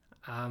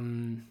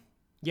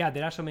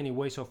 There are so many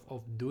ways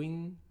of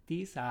doing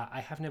this.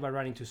 I have never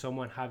run into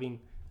someone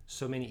having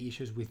so many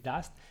issues with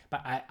dust,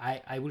 but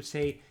I will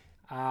say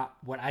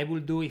what I will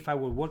do if I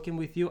were working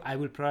with you, I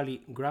will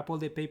probably grab all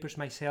the papers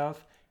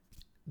myself,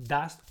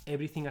 dust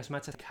everything as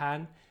much as I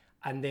can,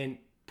 and then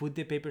put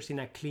the papers in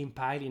a clean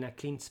pile, in a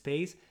clean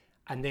space,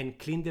 and then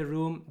clean the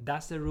room,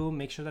 dust the room,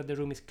 make sure that the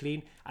room is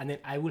clean, and then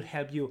I will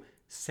help you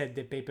set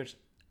the papers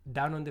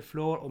down on the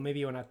floor, or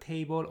maybe on a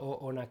table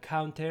or on a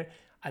counter,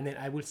 and then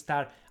I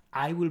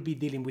will be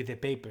dealing with the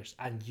papers,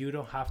 and you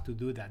don't have to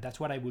do that. That's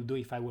what I will do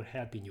if I were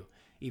helping you.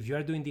 If you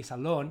are doing this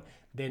alone,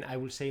 then I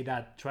will say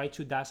that try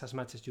to dust as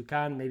much as you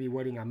can, maybe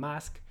wearing a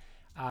mask,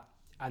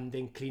 and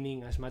then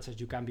cleaning as much as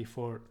you can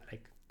before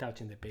like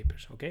touching the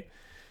papers. Okay,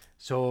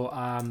 so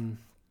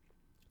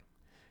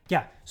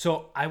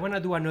so I want to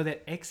do another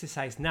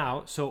exercise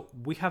now. So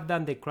we have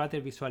done the clutter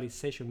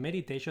visualization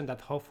meditation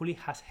that hopefully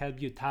has helped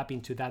you tap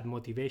into that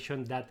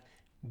motivation, that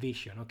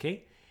vision.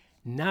 Okay,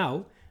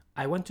 now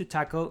I want to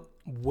tackle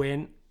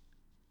when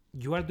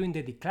you are doing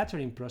the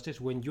decluttering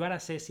process, when you are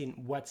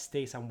assessing what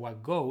stays and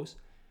what goes.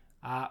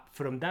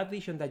 From that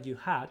vision that you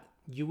had,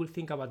 you will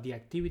think about the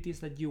activities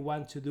that you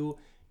want to do.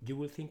 You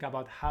will think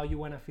about how you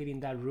want to feel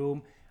in that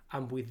room,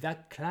 and with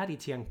that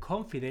clarity and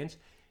confidence,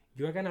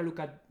 you are going to look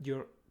at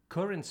your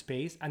current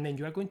space, and then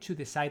you are going to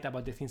decide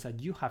about the things that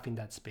you have in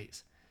that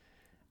space.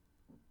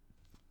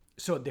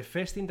 So the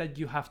first thing that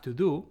you have to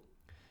do,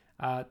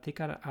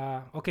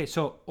 okay,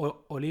 so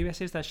Olivia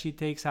says that she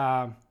takes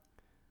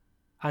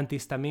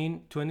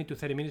antihistamine 20 to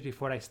 30 minutes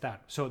before I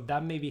start. So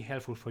that may be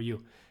helpful for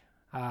you.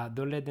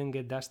 Don't let them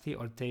get dusty,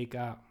 or take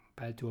a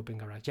pile to open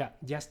garage. Yeah,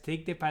 just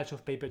take the piles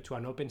of paper to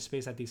an open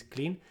space that is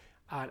clean,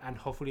 and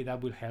hopefully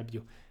that will help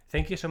you.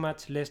 Thank you so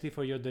much, Leslie,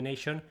 for your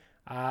donation.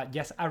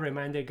 Just a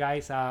reminder,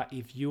 guys,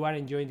 if you are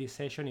enjoying this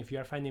session, if you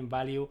are finding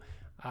value,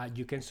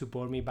 you can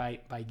support me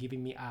by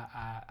giving me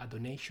a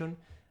donation.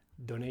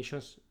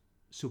 Donations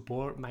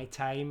support my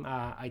time.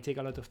 I take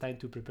a lot of time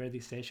to prepare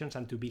these sessions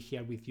and to be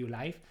here with you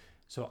live,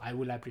 so I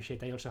will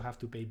appreciate. I also have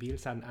to pay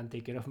bills and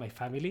take care of my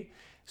family.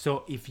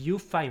 So if you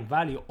find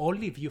value,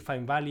 only if you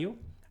find value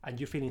and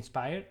you feel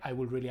inspired, I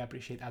will really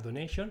appreciate a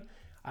donation.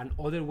 And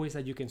other ways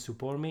that you can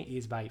support me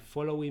is by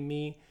following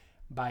me,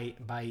 by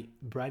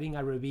writing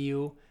a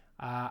review,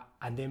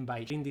 and then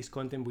by sharing this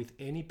content with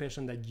any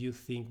person that you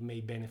think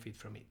may benefit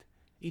from it.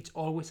 It's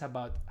always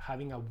about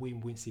having a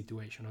win-win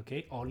situation,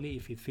 okay? Only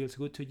if it feels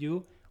good to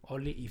you,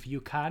 only if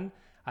you can,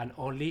 and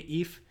only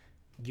if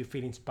you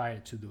feel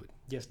inspired to do it.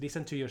 Just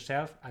listen to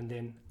yourself and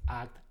then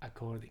act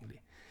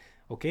accordingly,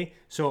 okay?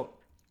 So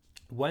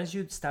once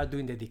you start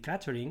doing the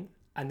decluttering,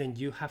 and then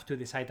you have to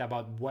decide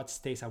about what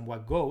stays and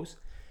what goes,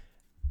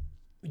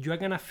 you are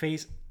gonna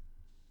face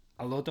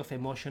a lot of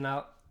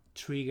emotional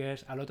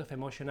triggers, a lot of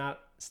emotional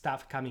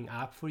stuff coming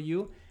up for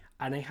you.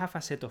 And I have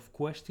a set of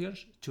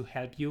questions to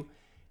help you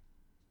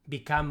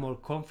become more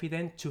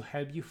confident, to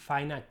help you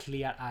find a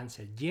clear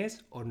answer,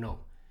 yes or no.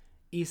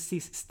 Is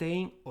this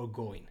staying or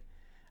going?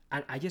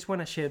 And I just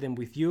want to share them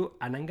with you,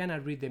 and I'm gonna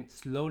read them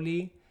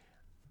slowly.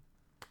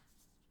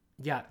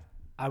 Yeah,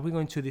 are we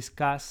going to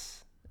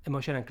discuss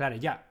emotion and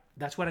clarity? Yeah,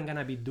 that's what I'm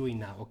gonna be doing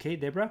now, okay,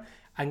 Deborah?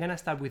 I'm gonna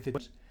start with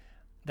the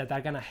that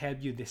are gonna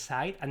help you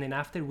decide, and then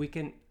after we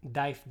can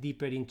dive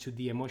deeper into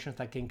the emotions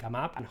that can come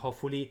up, and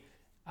hopefully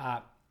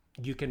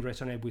you can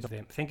resonate with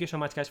them. Thank you so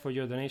much, guys, for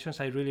your donations.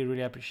 I really,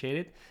 really appreciate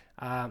it.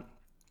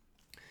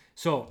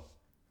 So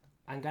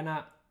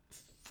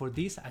for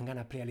this, I'm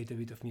gonna play a little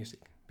bit of music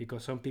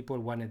because some people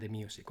wanted the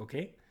music,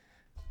 okay?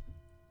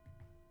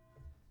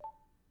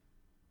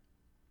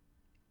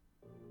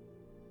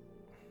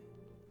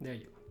 There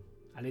you go.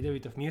 A little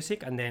bit of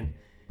music, and then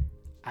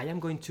I am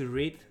going to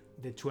read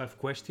the 12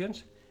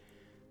 questions.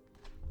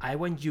 I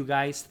want you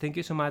guys, thank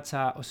you so much,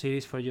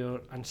 Osiris,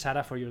 and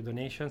Sarah for your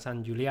donations,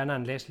 and Juliana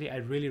and Leslie. I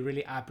really,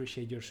 really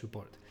appreciate your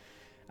support.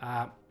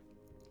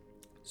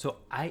 So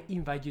I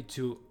invite you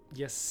to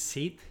just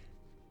sit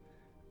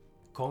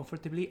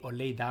comfortably or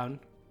lay down,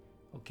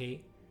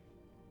 okay?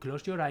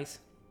 Close your eyes,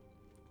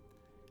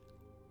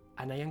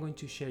 and I am going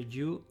to share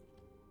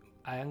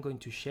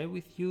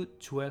with you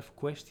 12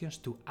 questions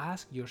to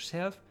ask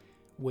yourself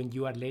when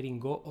you are letting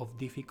go of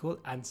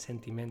difficult and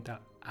sentimental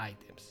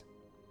items.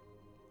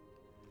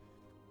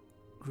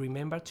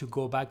 Remember to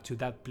go back to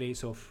that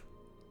place of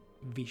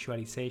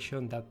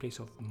visualization, that place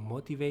of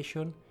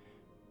motivation.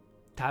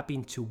 Tap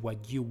into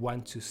what you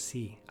want to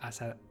see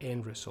as an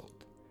end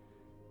result.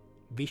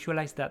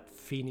 Visualize that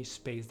finished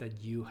space that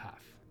you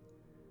have.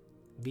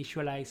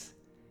 Visualize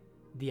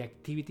the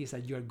activities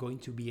that you are going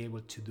to be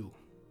able to do.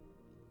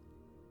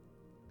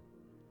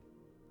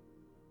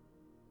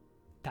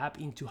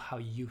 Tap into how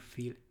you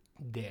feel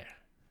there.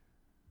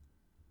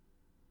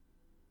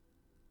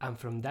 And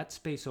from that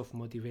space of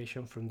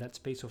motivation, from that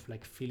space of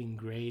like feeling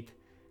great,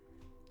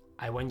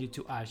 I want you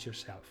to ask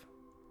yourself,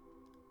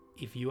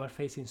 if you are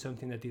facing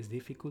something that is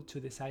difficult to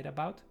decide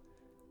about,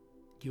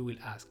 you will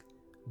ask,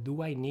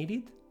 do I need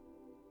it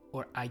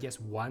or I just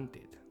want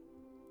it?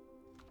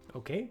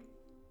 Okay?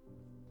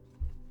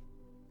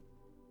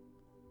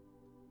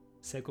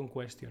 Second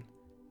question,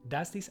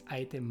 does this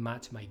item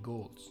match my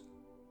goals?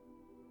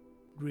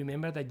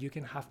 Remember that you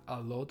can have a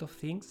lot of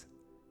things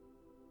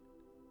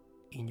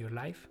in your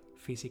life,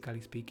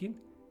 physically speaking,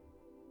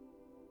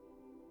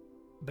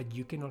 but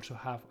you can also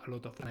have a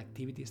lot of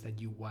activities that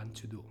you want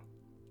to do.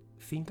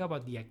 Think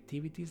about the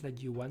activities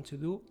that you want to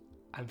do,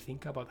 and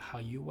think about how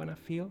you want to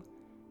feel,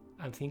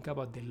 and think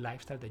about the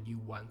lifestyle that you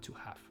want to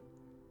have.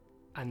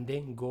 And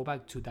then go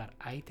back to that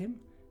item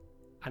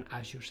and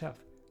ask yourself,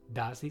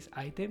 does this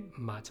item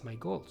match my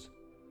goals?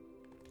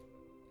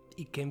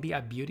 It can be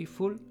a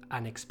beautiful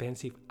and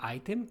expensive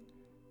item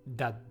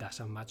that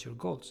doesn't match your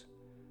goals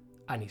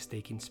and is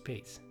taking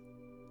space.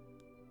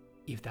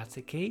 If that's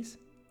the case,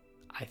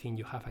 I think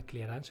you have a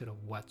clear answer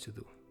of what to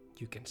do.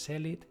 You can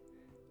sell it,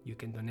 you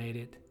can donate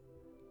it,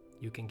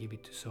 you can give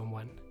it to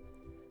someone.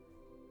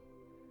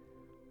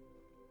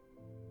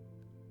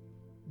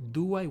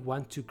 Do I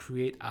want to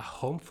create a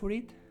home for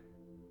it?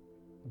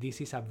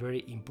 This is a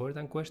very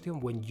important question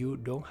when you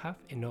don't have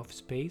enough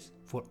space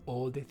for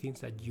all the things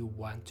that you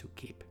want to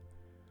keep.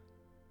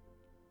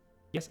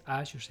 Just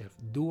ask yourself,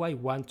 do I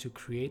want to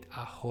create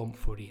a home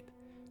for it?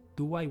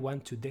 Do I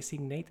want to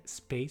designate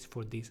space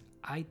for this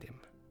item?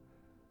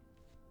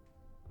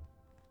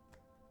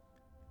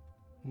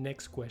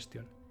 Next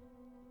question.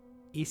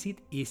 Is it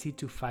easy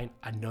to find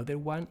another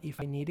one if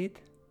I need it?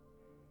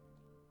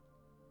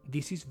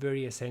 This is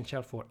very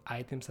essential for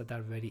items that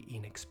are very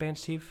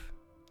inexpensive,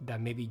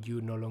 that maybe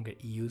you no longer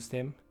use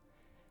them,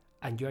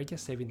 and you are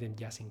just saving them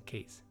just in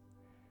case.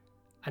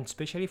 And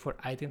especially for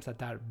items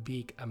that are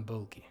big and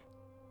bulky.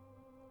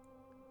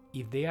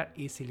 If they are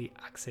easily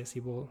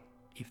accessible,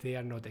 if they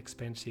are not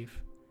expensive,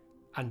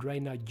 and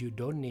right now you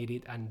don't need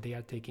it and they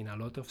are taking a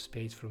lot of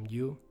space from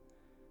you,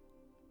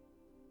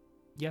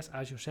 just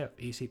ask yourself,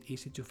 is it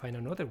easy to find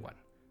another one?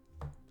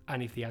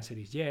 And if the answer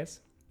is yes,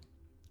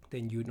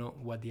 then you know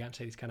what the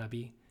answer is gonna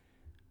be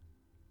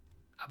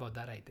about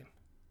that item.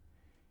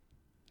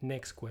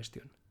 Next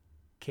question.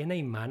 Can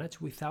I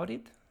manage without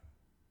it?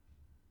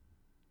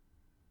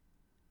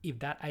 If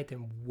that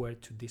item were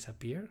to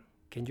disappear,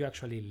 can you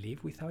actually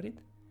live without it?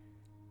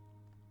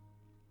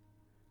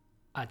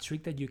 A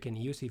trick that you can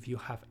use if you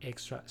have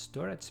extra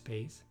storage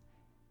space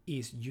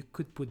is you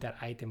could put that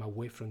item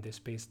away from the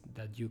space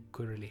that you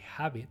currently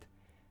have it.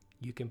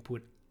 You can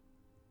put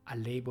a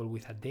label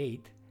with a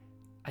date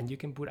and you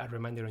can put a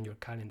reminder on your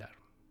calendar.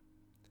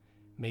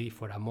 Maybe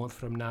for a month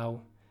from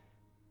now.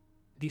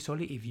 This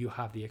only if you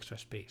have the extra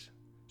space.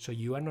 So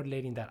you are not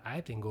letting that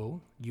item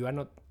go. You are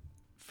not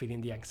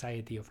feeling the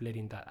anxiety of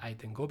letting that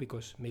item go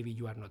because maybe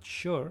you are not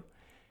sure.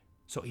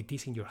 So it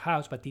is in your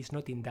house, but it's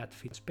not in that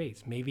fit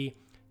space. Maybe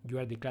you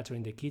are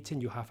decluttering the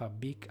kitchen, you have a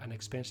big and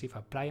expensive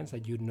appliance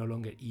that you no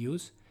longer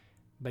use,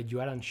 but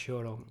you are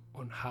unsure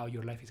on how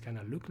your life is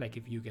gonna look like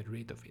if you get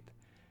rid of it.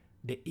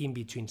 The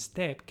in-between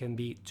step can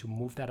be to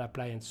move that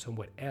appliance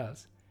somewhere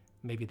else,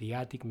 maybe the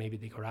attic, maybe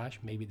the garage,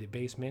 maybe the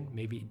basement,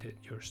 maybe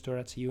your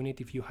storage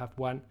unit if you have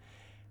one,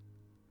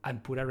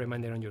 and put a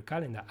reminder on your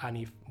calendar. And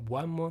if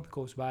 1 month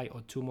goes by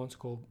or 2 months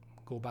go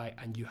by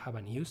and you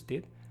haven't used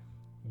it,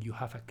 you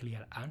have a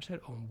clear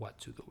answer on what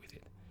to do with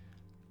it.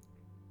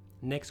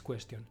 Next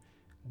question.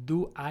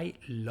 Do I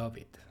love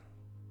it?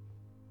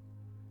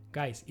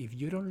 Guys, if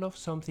you don't love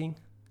something,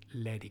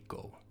 let it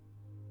go.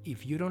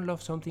 If you don't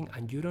love something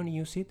and you don't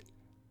use it,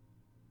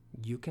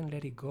 you can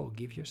let it go.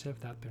 Give yourself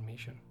that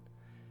permission.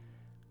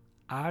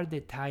 Are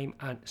the time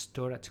and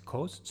storage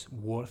costs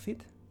worth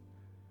it?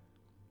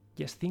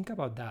 Just think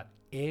about that.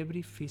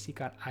 Every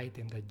physical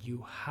item that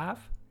you have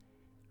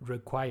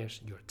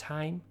requires your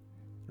time,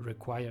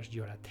 requires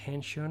your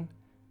attention,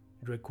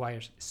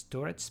 requires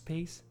storage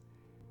space.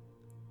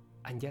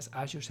 And just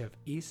ask yourself,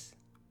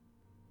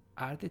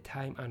 are the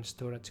time and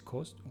storage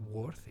costs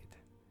worth it?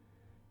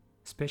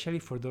 Especially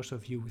for those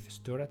of you with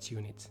storage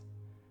units.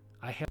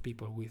 I have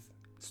people with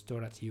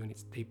storage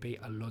units, they pay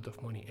a lot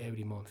of money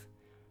every month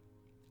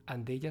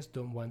and they just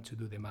don't want to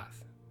do the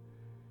math.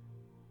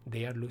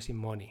 They are losing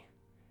money.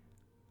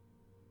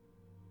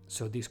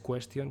 So this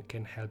question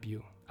can help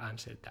you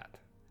answer that.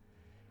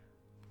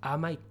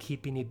 Am I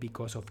keeping it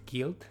because of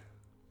guilt?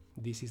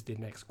 This is the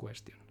next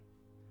question.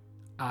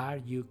 Are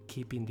you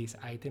keeping this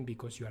item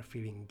because you are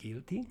feeling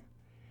guilty?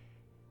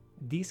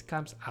 This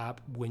comes up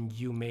when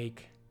you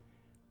make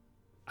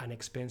an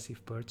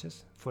expensive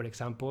purchase. For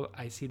example,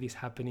 I see this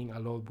happening a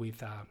lot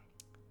with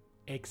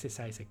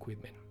exercise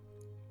equipment.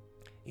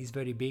 It's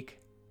very big,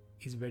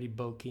 it's very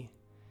bulky.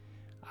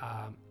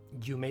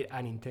 You made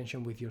an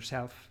intention with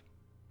yourself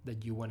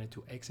that you wanted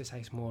to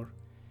exercise more.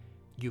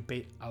 You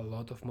paid a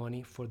lot of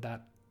money for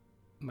that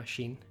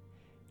machine,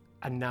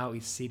 and now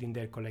it's sitting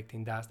there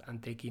collecting dust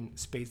and taking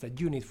space that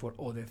you need for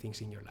other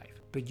things in your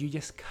life. But you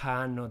just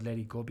cannot let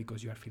it go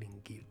because you are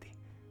feeling guilty.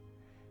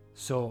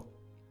 So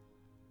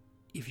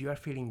if you are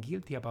feeling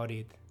guilty about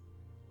it,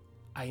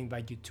 I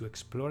invite you to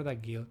explore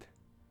that guilt.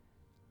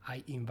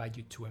 I invite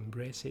you to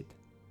embrace it,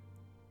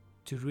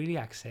 to really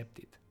accept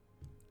it,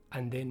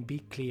 and then be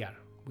clear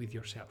with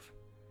yourself.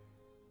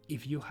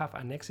 If you have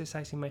an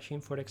exercising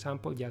machine, for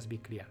example, just be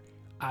clear.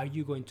 Are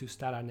you going to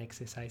start an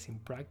exercising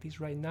practice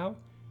right now?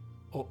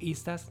 Or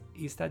is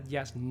that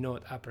just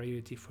not a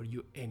priority for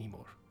you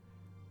anymore?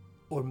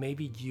 Or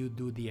maybe you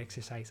do the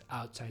exercise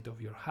outside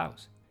of your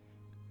house.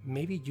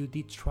 Maybe you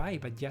did try,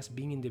 but just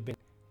being in the bed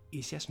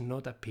is just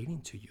not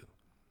appealing to you.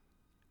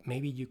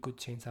 Maybe you could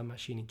change that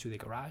machine into the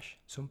garage.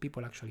 Some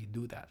people actually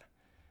do that.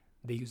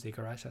 They use the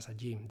garage as a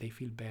gym. They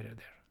feel better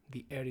there.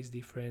 The air is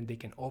different. They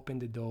can open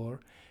the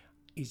door.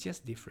 It's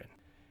just different.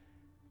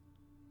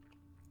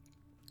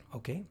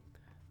 Okay?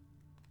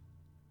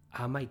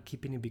 Am I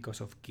keeping it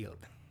because of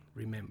guilt?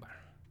 Remember.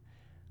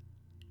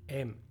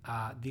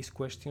 These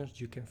questions,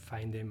 you can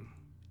find them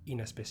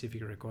in a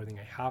specific recording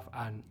I have,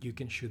 and you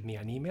can shoot me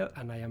an email,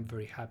 and I am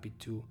very happy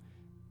to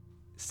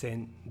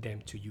send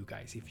them to you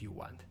guys if you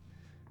want.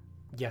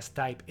 Just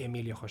type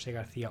Emilio Jose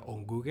Garcia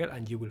on Google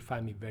and you will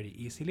find me very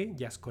easily.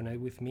 Just connect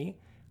with me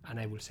and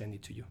I will send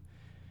it to you.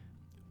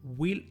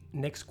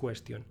 Next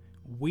question.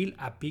 Will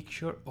a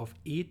picture of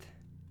it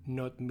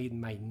not meet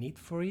my need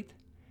for it?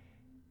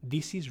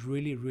 This is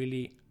really,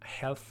 really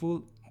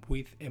helpful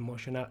with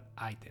emotional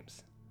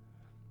items.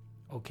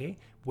 Okay?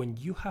 When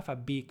you have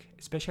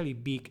especially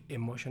big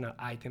emotional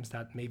items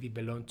that maybe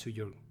belong to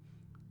your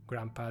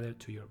grandfather,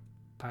 to your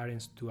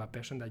parents, to a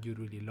person that you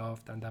really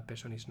loved and that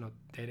person is not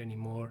there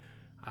anymore,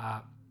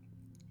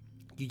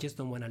 you just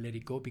don't want to let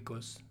it go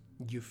because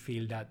you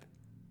feel that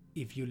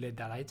if you let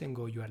that item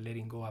go, you are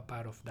letting go a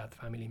part of that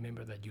family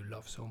member that you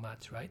love so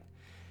much, right?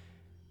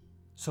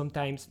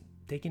 Sometimes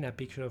taking a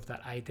picture of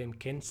that item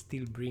can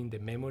still bring the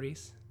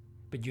memories,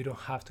 but you don't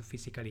have to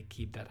physically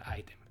keep that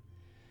item.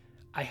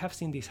 I have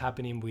seen this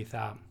happening with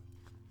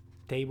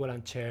table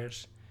and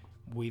chairs,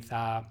 with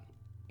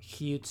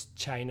huge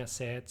china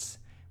sets,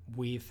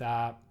 with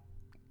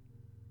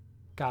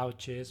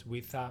couches,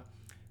 with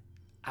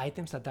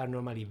items that are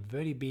normally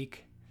very big,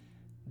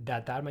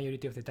 that are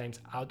majority of the times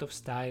out of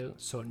style,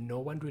 so no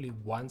one really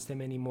wants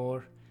them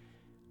anymore.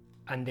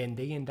 And then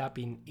they end up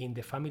in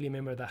the family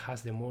member that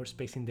has the more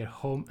space in their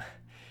home.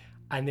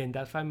 And then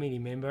that family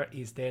member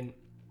is then,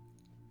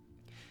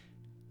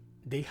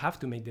 they have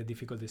to make the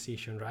difficult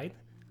decision, right?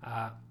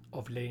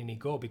 Of letting it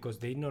go, because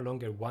they no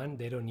longer want,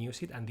 they don't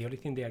use it, and the only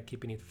thing they are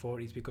keeping it for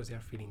is because they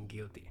are feeling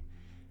guilty,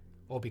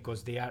 or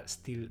because they are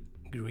still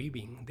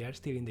grieving, they are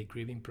still in the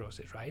grieving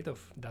process, right, of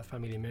that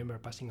family member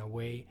passing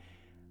away.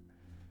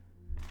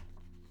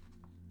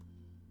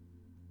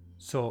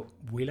 So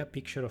will a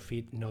picture of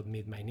it not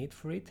meet my need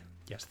for it?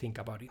 Just think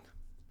about it.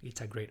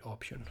 It's a great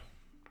option.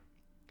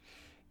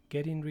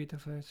 Getting rid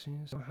of it,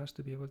 someone has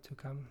to be able to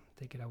come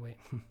take it away.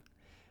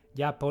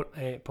 Yeah,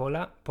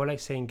 Paula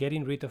is saying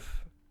getting rid of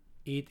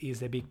it is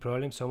the big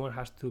problem. Someone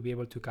has to be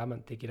able to come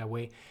and take it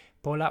away.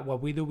 Paula,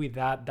 what we do with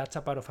that, that's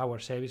a part of our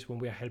service when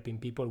we are helping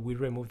people. We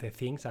remove the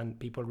things and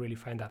people really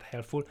find that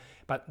helpful.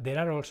 But there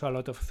are also a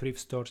lot of thrift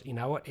stores in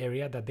our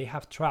area that they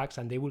have trucks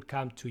and they will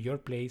come to your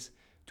place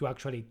to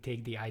actually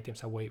take the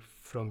items away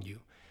from you.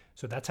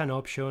 So that's an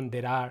option.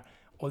 There are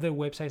other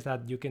websites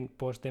that you can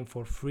post them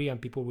for free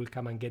and people will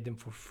come and get them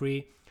for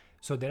free.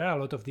 So there are a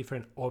lot of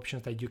different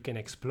options that you can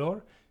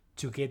explore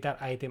to get that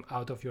item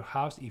out of your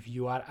house if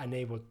you are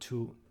unable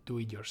to do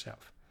it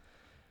yourself.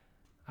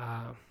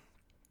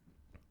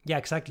 Yeah,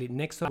 exactly.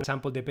 Next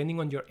example, depending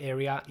on your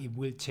area, it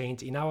will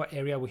change. In our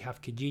area, we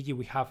have Kijiji,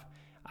 we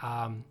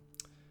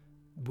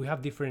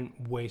have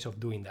different ways of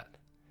doing that.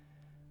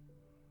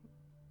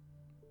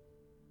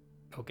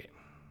 Okay.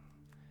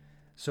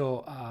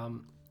 So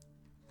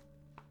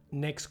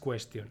next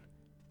question.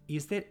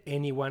 Is there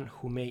anyone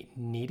who may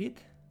need it?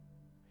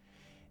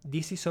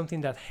 This is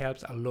something that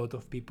helps a lot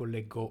of people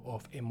let go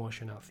of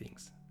emotional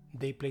things.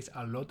 They place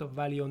a lot of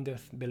value on their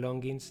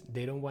belongings.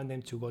 They don't want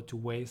them to go to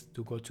waste,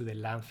 to go to the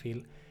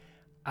landfill.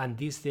 And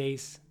these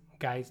days,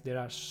 guys, there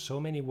are so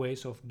many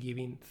ways of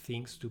giving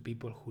things to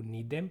people who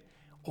need them,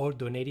 or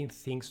donating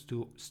things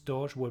to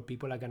stores where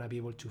people are going to be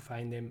able to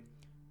find them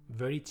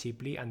very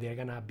cheaply, and they're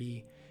going to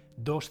be,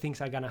 those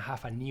things are going to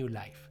have a new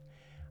life.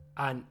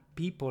 And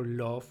people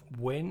love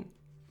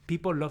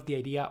the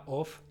idea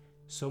of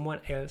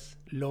someone else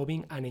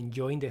loving and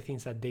enjoying the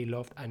things that they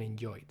loved and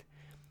enjoyed.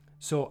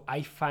 So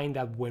I find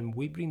that when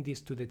we bring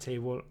this to the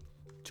table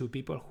to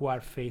people who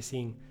are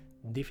facing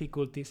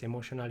difficulties,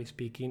 emotionally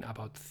speaking,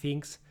 about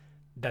things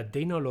that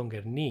they no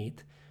longer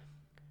need,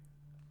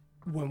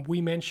 when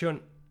we mention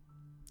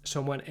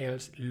someone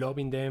else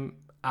loving them,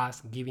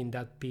 us giving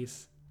that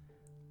piece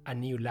a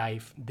new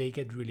life, they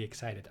get really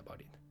excited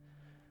about it.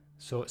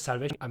 So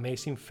Salvation,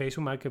 amazing.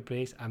 Facebook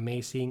Marketplace,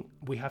 amazing.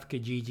 We have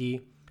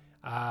Kijiji.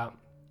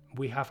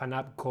 We have an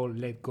app called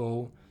Let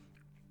Go.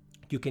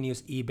 You can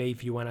use eBay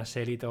if you want to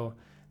sell it, or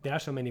there are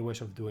so many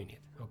ways of doing it,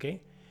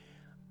 okay?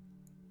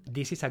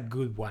 This is a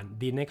good one.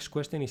 The next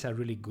question is a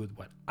really good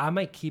one. Am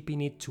I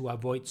keeping it to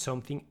avoid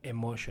something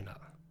emotional?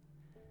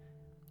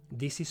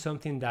 This is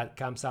something that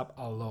comes up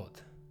a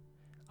lot.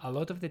 A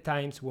lot of the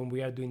times when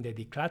we are doing the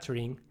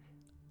decluttering,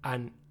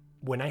 and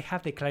when I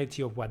have the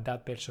clarity of what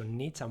that person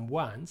needs and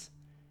wants,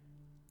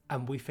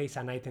 and we face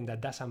an item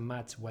that doesn't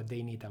match what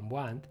they need and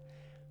want,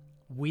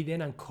 we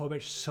then uncover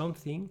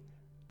something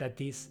that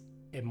is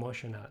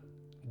emotional.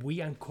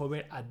 We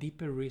uncover a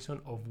deeper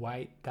reason of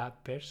why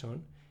that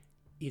person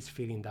is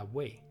feeling that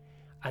way.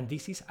 And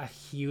this is a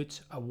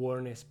huge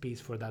awareness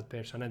piece for that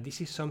person. And this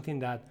is something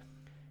that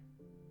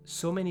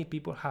so many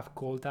people have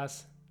called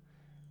us,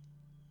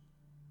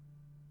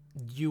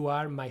 you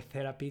are my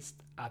therapist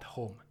at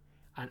home.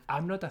 And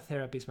I'm not a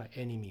therapist by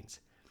any means,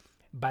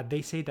 but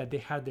they say that they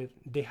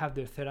have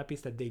their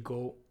therapist that they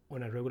go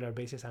on a regular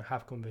basis and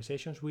have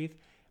conversations with,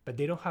 but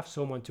they don't have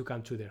someone to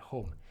come to their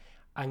home.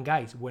 And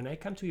guys, when I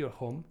come to your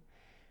home,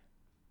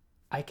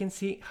 I can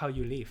see how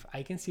you live.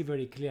 I can see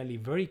very clearly,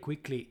 very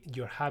quickly,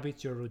 your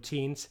habits, your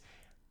routines.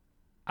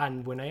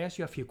 And when I ask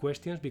you a few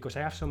questions, because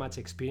I have so much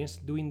experience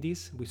doing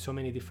this with so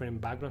many different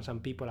backgrounds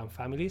and people and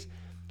families,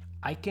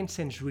 I can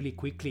sense really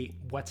quickly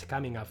what's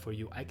coming up for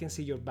you. I can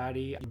see your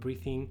body,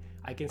 breathing,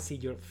 I can see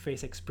your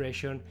face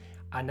expression,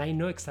 and I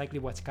know exactly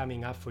what's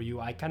coming up for you.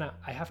 I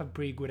have a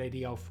pretty good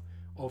idea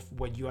of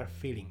what you are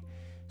feeling.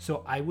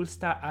 So I will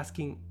start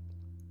asking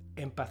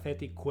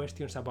empathetic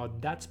questions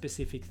about that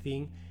specific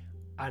thing,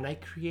 and I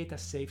create a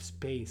safe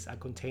space, a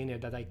container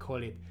that I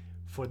call it,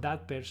 for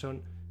that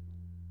person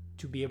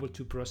to be able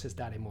to process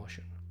that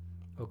emotion.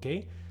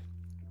 Okay?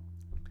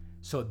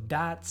 So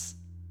that's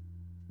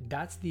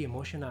the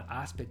emotional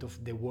aspect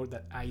of the work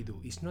that I do.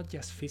 It's not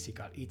just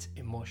physical, it's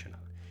emotional.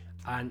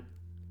 And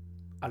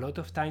a lot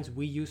of times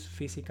we use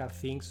physical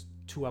things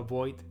to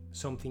avoid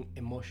something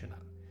emotional.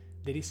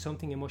 There is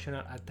something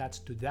emotional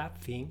attached to that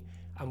thing,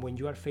 and when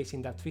you are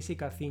facing that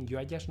physical thing, you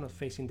are just not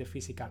facing the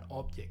physical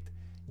object.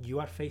 You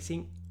are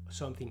facing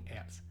something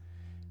else.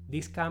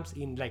 This comes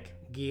in like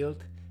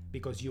guilt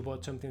because you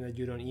bought something that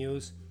you don't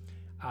use.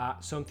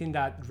 something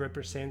that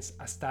represents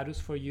a status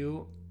for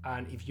you,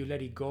 and if you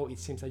let it go, it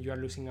seems that you are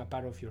losing a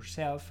part of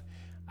yourself.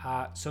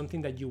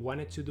 Something that you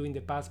wanted to do in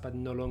the past but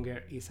no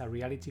longer is a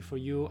reality for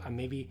you, and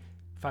maybe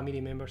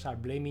family members are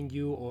blaming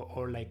you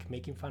or like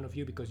making fun of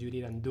you because you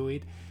didn't do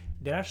it.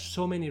 There are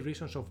so many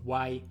reasons of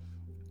why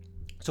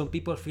some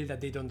people feel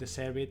that they don't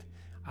deserve it.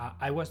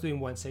 I was doing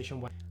one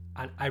session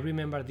and I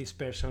remember this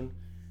person,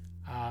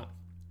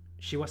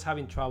 she was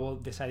having trouble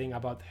deciding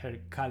about her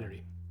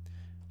calorie.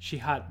 She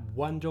had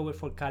one drawer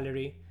for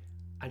calorie,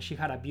 and she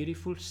had a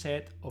beautiful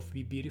set of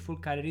beautiful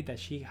calorie that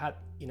she had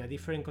in a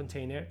different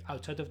container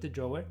outside of the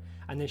drawer,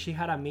 and then she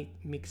had a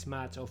mixed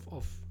match of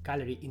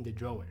calorie in the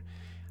drawer.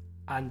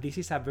 And this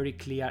is a very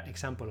clear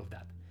example of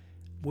that.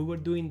 We were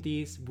doing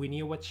this, we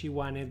knew what she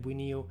wanted, we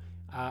knew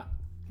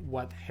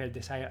what her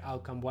desired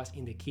outcome was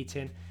in the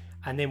kitchen,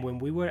 and then when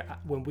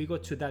we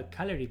got to that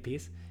calorie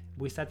piece,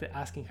 we started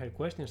asking her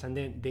questions, and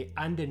then the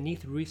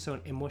underneath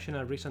reason,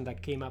 emotional reason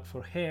that came up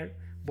for her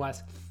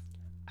was,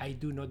 I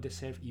do not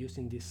deserve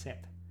using this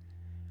set.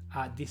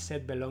 This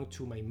set belonged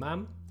to my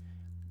mom.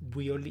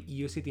 We only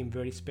use it in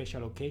very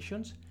special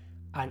occasions,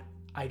 and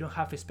I don't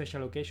have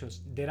special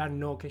occasions. There are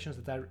no occasions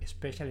that are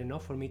special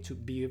enough for me to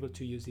be able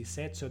to use this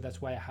set, so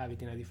that's why I have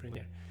it in a different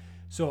year.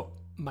 So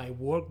my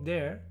work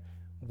there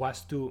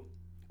was to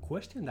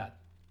question that,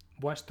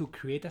 was to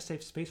create a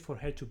safe space for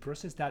her to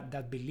process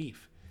that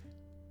belief,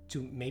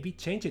 to maybe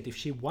change it if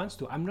she wants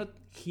to. I'm not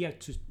here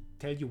to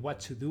tell you what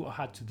to do or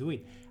how to do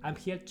it. I'm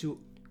here to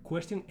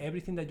question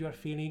everything that you are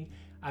feeling,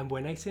 and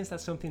when I sense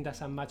that something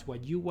doesn't match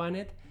what you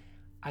wanted,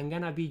 I'm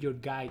gonna be your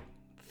guide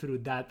through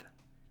that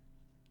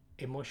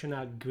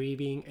emotional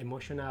grieving,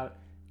 emotional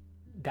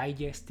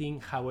digesting,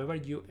 however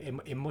you,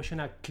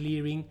 emotional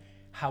clearing,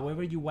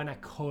 however you wanna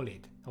call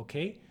it,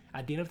 okay?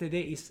 At the end of the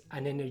day, it's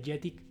an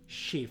energetic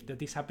shift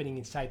that is happening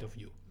inside of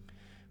you.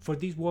 For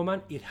this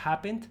woman, it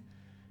happened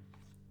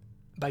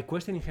by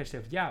questioning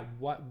herself,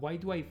 why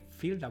do I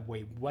feel that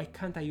way? Why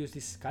can't I use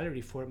this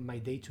calorie for my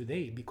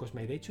day-to-day? Because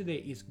my day-to-day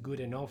is good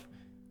enough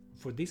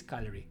for this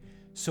calorie.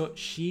 So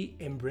she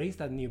embraced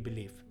that new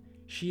belief.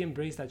 She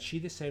embraced that she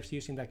deserves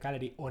using that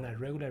calorie on a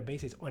regular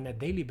basis, on a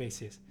daily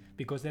basis,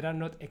 because there are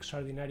not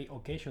extraordinary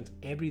occasions.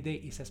 Every day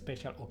is a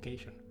special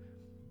occasion.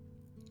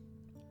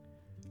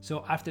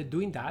 So after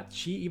doing that,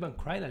 she even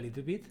cried a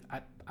little bit.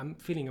 I'm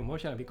feeling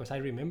emotional because I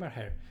remember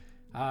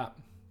her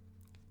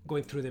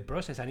going through the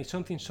process, and it's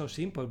something so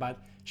simple, but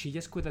she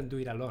just couldn't do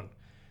it alone.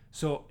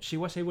 So she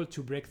was able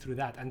to break through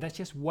that, and that's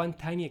just one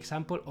tiny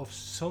example of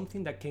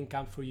something that can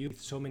come for you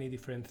with so many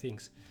different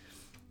things.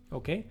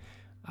 Okay?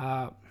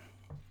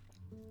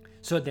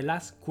 So the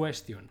last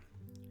question,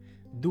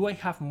 do I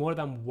have more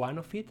than one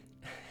of it?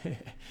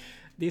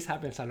 This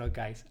happens a lot,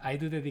 guys. I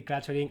do the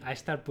decluttering, I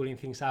start pulling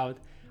things out,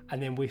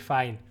 and then we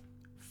find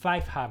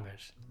 5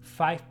 hammers,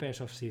 5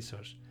 pairs of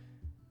scissors,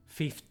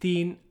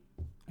 15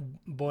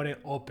 bottle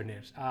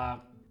openers,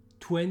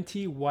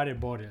 20 water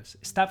bottles,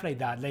 stuff like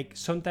that. Like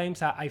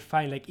sometimes I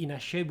find, like in a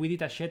shed, we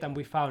did a shed and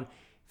we found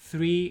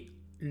 3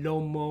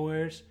 lawn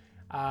mowers,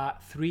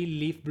 3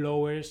 leaf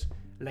blowers,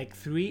 like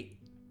 3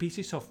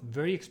 pieces of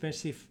very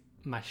expensive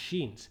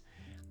machines.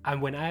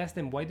 And when I ask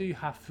them, why do you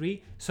have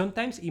 3?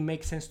 Sometimes it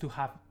makes sense to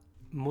have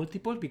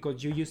multiple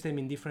because you use them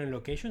in different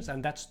locations,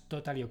 and that's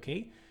totally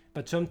okay.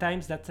 But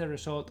sometimes that's a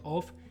result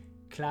of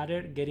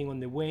clutter getting on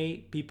the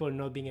way, people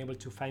not being able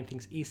to find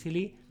things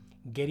easily,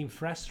 getting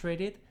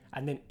frustrated,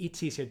 and then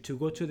it's easier to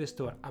go to the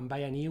store and buy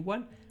a new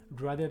one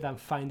rather than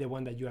find the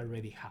one that you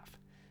already have.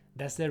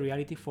 That's the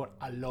reality for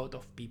a lot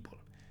of people.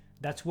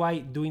 That's why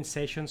doing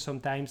sessions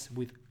sometimes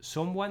with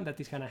someone that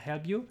is going to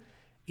help you,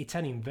 it's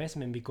an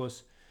investment,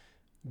 because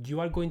you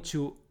are going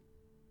to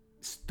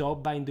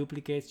stop buying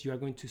duplicates, you are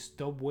going to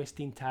stop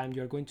wasting time,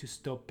 you are going to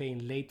stop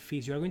paying late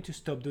fees, you are going to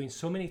stop doing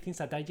so many things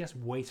that are just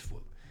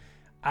wasteful.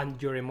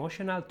 And your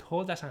emotional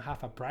toll doesn't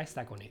have a price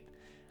tag on it.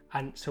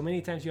 And so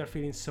many times you are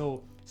feeling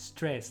so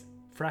stressed,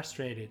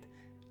 frustrated,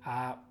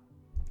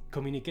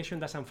 communication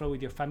doesn't flow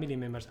with your family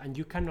members, and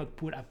you cannot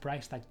put a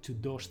price tag to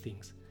those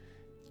things.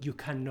 You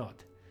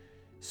cannot.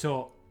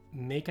 So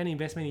make an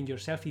investment in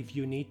yourself if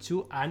you need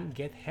to, and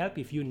get help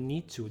if you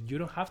need to. You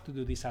don't have to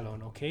do this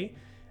alone, okay?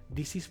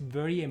 This is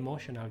very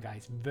emotional,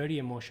 guys, very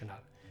emotional.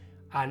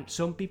 And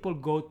some people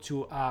go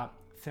to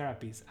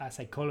therapists,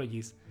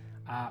 psychologists,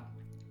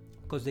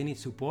 because they need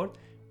support.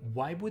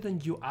 Why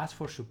wouldn't you ask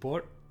for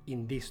support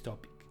in this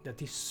topic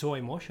that is so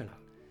emotional,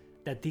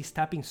 that is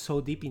tapping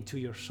so deep into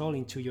your soul,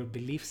 into your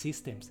belief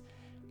systems?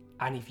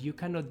 And if you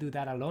cannot do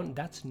that alone,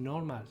 that's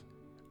normal.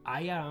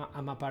 I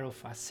am a part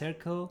of a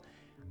circle.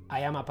 I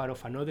am a part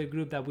of another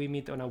group that we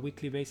meet on a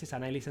weekly basis,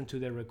 and I listen to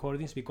the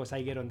recordings because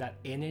I get on that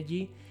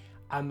energy.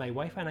 And my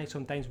wife and I,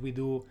 sometimes we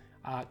do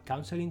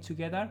counseling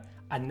together,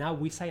 and now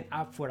we sign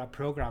up for a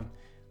program.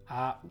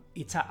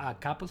 It's a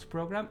couples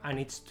program, and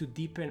it's to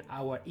deepen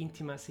our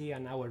intimacy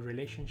and our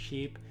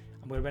relationship.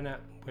 We're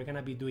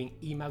gonna be doing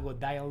imago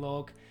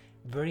dialogue,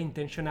 very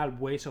intentional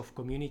ways of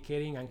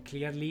communicating and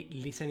clearly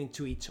listening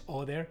to each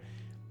other.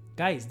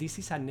 Guys, this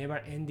is a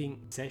never-ending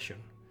session,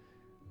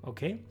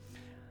 okay?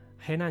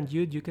 Hannah and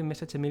you can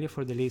message Emilio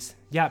for the list.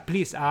 Yeah,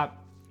 please.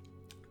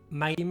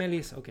 My email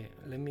is, okay,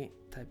 let me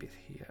type it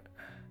here.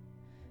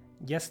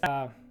 Just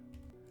KW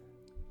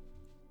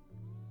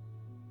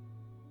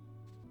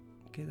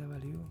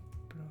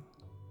Pro.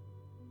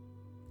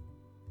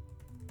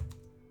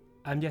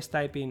 I'm just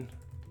typing.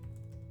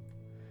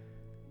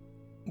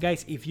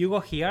 Guys, if you go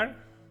here,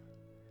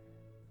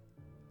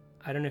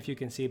 I don't know if you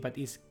can see, but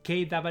it's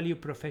KW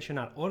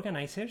Professional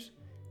Organizers.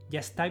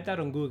 Just type that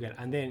on Google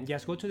and then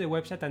just go to the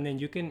website and then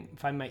you can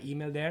find my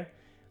email there,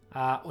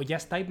 or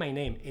just type my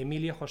name,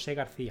 Emilio Jose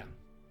Garcia.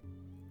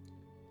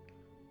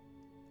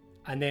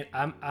 And then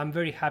I'm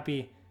very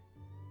happy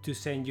to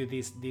send you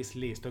this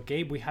list,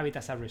 okay? We have it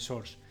as a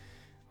resource,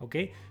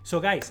 okay? So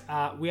guys,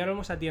 we are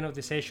almost at the end of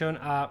the session.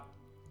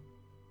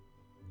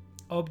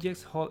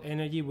 Objects hold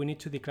energy. We need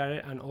to declare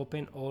it and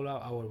open all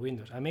our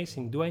windows.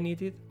 Amazing. Do I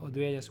need it or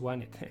do I just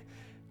want it?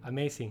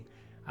 Amazing.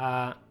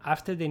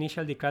 After the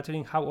initial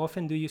decluttering, how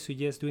often do you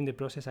suggest doing the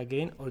process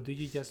again, or do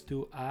you just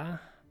do a...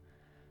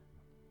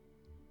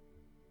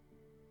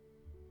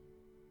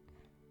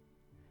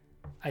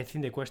 I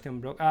think the question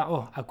broke.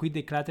 A quick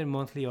declutter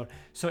monthly or...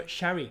 So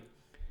Shari,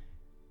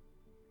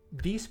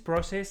 this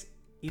process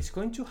is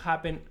going to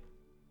happen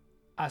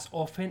as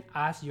often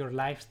as your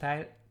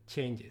lifestyle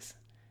changes.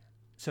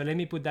 So let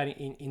me put that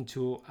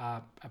into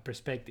a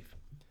perspective.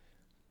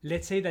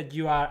 Let's say that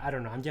you are, I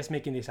don't know, I'm just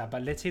making this up,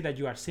 but let's say that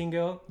you are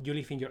single, you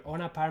live in your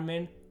own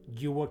apartment,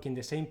 you work in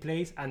the same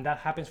place, and that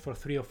happens for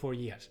 3 or 4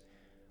 years.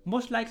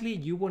 Most likely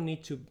you will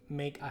need to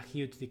make a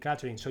huge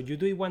decluttering. So you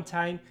do it one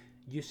time,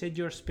 you set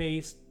your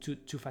space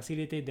to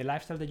facilitate the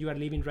lifestyle that you are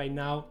living right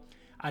now.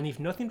 And if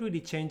nothing really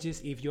changes,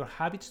 if your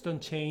habits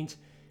don't change,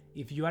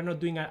 if you are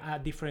not doing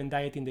a different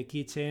diet in the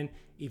kitchen,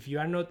 if you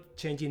are not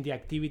changing the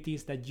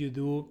activities that you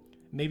do,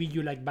 maybe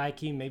you like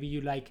biking, maybe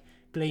you like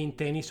playing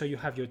tennis, so you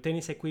have your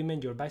tennis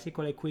equipment, your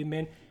bicycle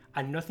equipment,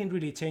 and nothing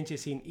really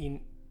changes in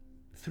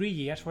 3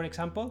 years, for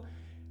example,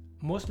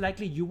 most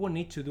likely you will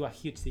need to do a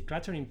huge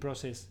decluttering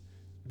process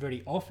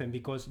very often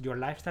because your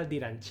lifestyle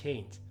didn't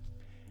change.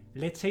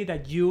 Let's say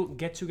that you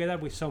get together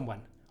with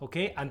someone,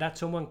 okay, and that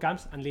someone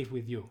comes and lives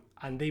with you,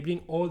 and they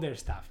bring all their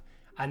stuff,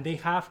 and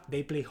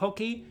they play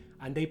hockey,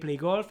 and they play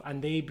golf,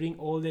 and they bring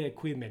all their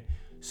equipment.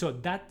 So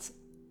that's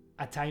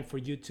a time for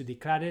you to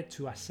declutter,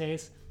 to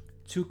assess,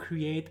 to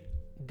create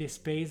the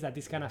space that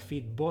is gonna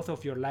fit both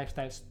of your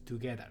lifestyles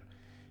together,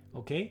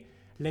 okay?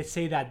 Let's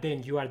say that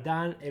then you are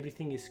done,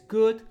 everything is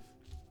good,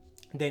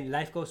 then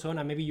life goes on,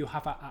 and maybe you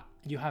have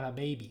a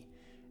baby.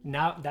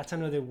 Now that's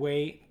another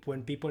way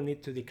when people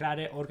need to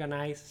declutter,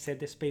 organize, set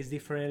the space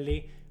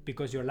differently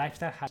because your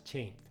lifestyle has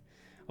changed,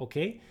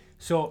 okay?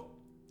 So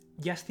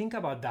just think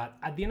about that.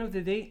 At the end of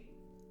the day,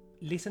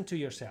 listen to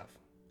yourself.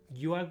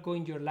 You are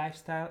going your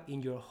lifestyle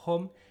in your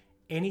home.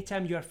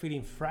 Anytime you are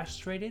feeling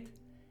frustrated,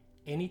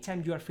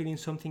 anytime you are feeling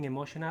something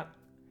emotional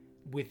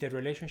with the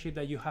relationship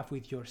that you have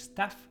with your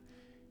staff,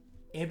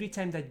 every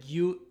time that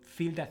you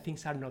feel that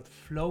things are not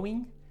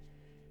flowing,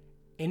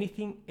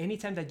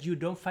 anytime that you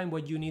don't find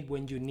what you need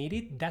when you need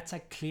it, that's a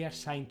clear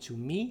sign to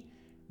me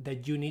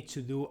that you need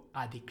to do a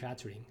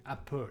decluttering, a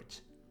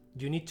purge.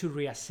 You need to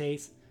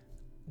reassess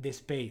the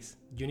space.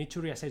 You need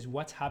to reassess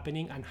what's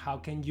happening and how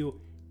can you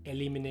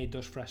eliminate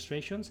those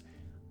frustrations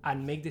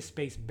and make the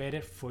space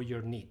better for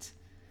your needs.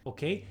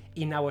 Okay,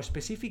 in our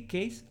specific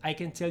case, I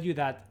can tell you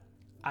that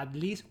at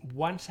least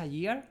once a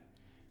year,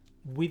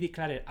 we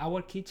declutter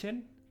our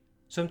kitchen,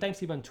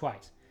 sometimes even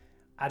twice.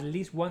 At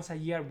least once a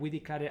year, we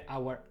declutter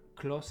our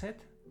closet,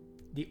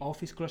 the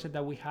office closet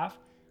that we have.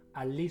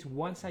 At least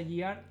once a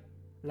year,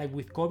 like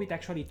with COVID,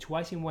 actually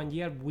twice in 1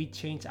 year, we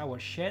changed our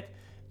shed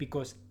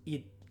because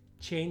it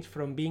changed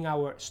from being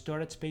our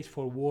storage space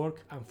for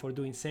work and for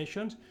doing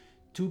sessions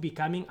to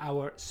becoming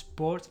our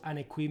sports and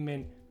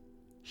equipment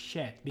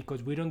shed,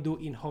 because we don't do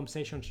in-home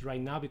sessions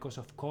right now because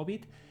of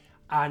COVID,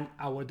 and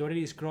our daughter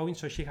is growing,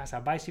 so she has a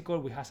bicycle,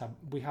 we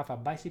have a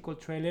bicycle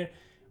trailer,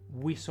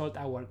 we sold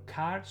our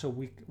car, so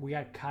we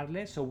are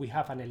carless, so we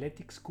have an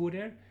electric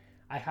scooter,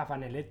 I have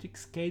an electric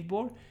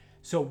skateboard,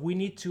 so we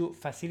need to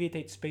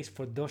facilitate space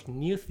for those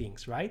new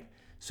things, right?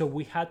 So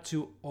we had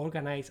to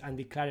organize and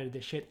declutter the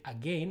shed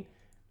again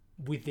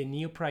with the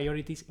new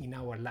priorities in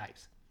our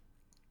lives.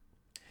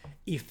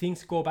 If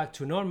things go back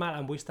to normal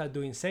and we start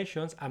doing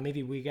sessions and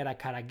maybe we get a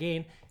car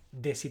again,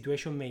 the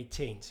situation may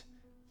change.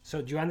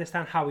 So do you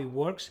understand how it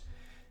works?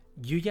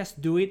 You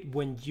just do it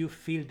when you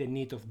feel the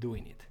need of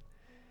doing it.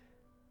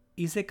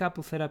 Is the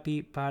couple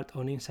therapy part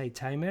on Insight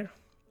Timer?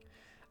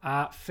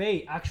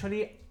 Faye,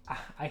 actually,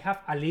 I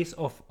have a list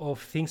of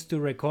things to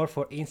record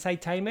for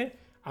Insight Timer,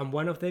 and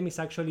one of them is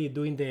actually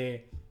doing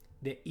the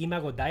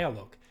Imago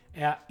dialogue.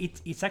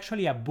 It's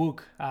actually a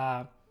book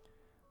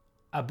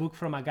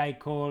from a guy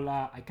called,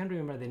 I can't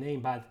remember the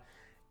name, but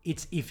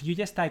it's, if you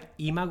just type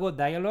Imago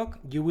dialogue,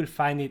 you will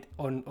find it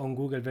on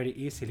Google very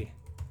easily.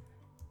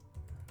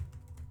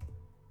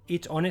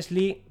 It's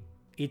honestly,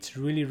 it's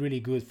really, really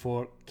good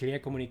for clear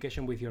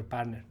communication with your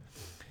partner.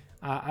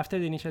 After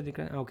the initial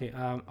decline, okay,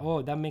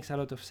 oh, that makes a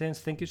lot of sense.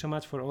 Thank you so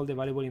much for all the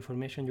valuable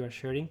information you are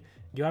sharing.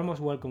 You are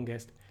most welcome,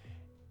 guest.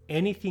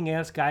 anything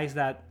else, guys,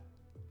 that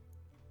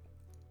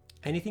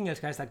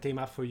came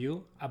up for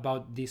you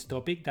about this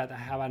topic that I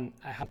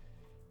have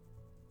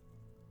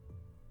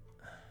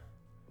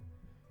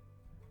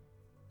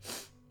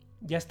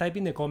just type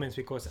in the comments,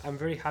 because I'm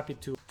very happy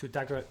to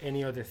tackle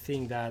any other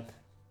thing that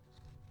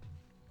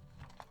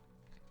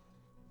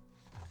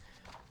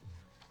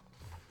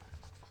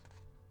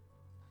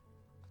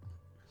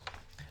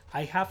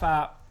I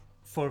have.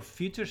 For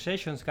future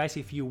sessions, guys,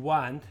 if you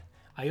want,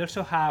 I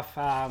also have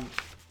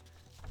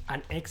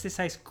an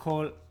exercise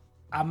called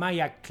Am I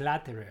a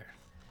Clutterer?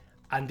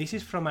 And this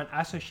is from an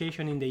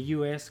association in the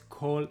US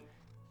called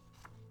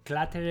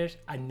Clutterers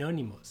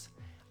Anonymous.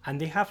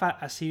 And they have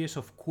a series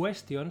of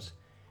questions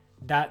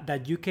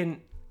that you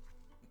can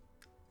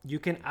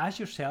ask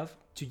yourself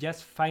to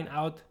just find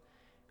out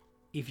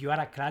if you are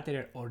a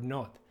clutterer or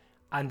not.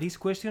 And these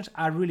questions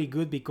are really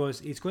good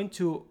because it's going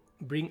to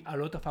bring a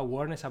lot of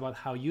awareness about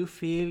how you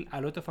feel, a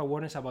lot of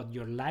awareness about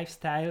your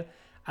lifestyle.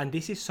 And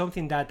this is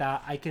something that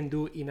I can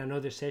do in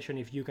another session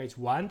if you guys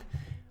want.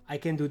 I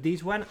can do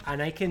this one,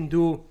 and I can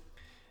do,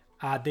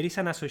 there is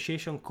an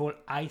association called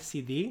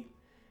ICD,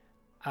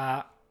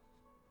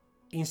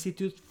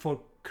 Institute for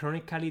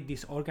Chronically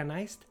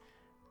Disorganized,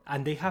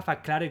 and they have a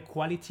cluttered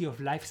quality of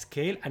life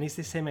scale, and it's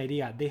the same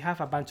idea. They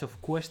have a bunch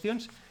of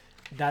questions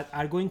that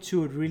are going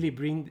to really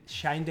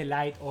shine the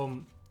light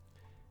on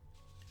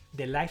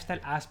the lifestyle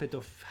aspect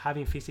of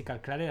having physical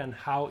clutter and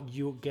how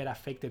you get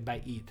affected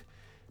by it.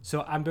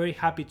 So I'm very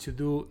happy to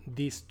do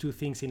these two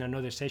things in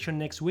another session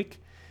next week.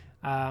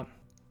 I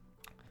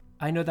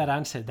know that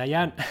answer,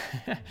 Diane.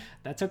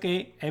 That's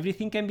okay.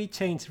 Everything can be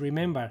changed.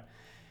 Remember,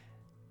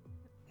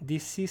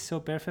 this is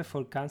so perfect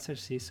for cancer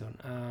season.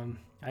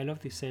 I love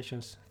these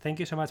sessions. Thank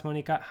you so much,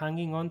 Monica.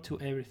 Hanging on to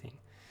everything.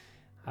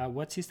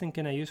 What system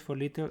can I use for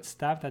little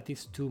stuff that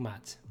is too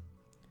much?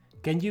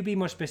 Can you be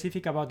more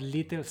specific about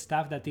little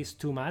stuff that is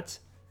too much?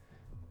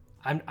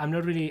 I'm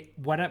not really,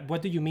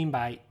 what do you mean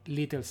by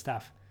little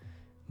stuff?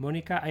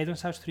 Monica, I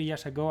downsized 3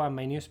 years ago and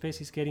my new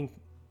space is getting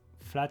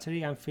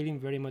flattery. I'm feeling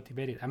very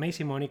motivated.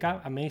 Amazing,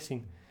 Monica,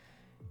 amazing.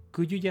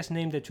 Could you just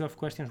name the 12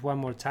 questions one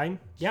more time?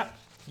 Yeah,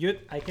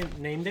 good, I can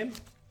name them.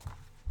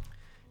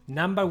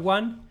 Number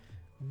 1,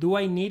 do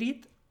I need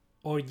it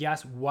or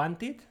just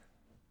want it?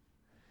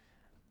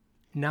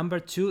 Number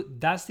 2,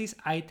 does this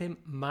item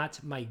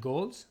match my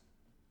goals?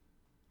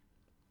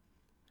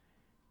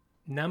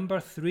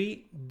 Number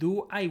 3,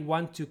 do I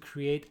want to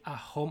create a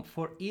home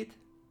for it?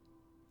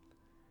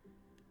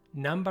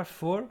 Number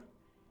 4,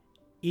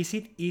 is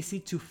it easy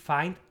to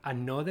find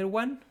another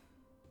one?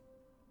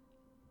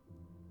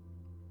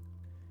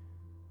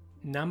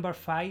 Number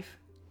 5,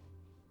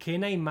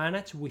 can I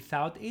manage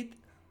without it?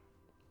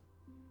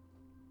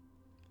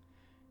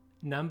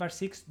 Number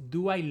 6,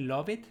 do I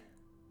love it?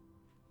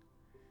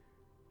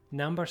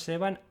 Number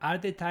 7, are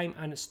the time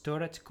and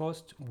storage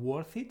costs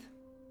worth it?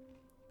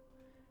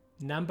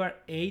 Number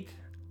 8,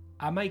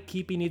 am I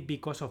keeping it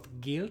because of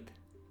guilt?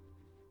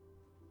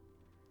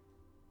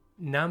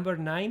 Number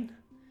 9,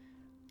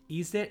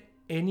 is there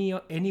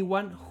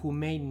anyone who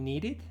may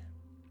need it?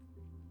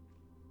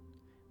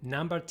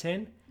 Number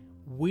 10,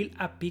 will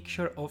a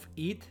picture of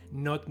it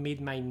not meet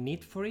my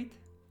need for it?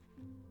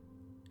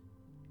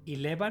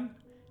 11,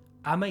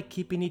 am I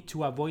keeping it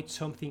to avoid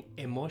something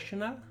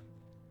emotional?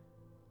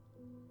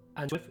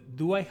 And 12,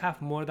 do I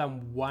have more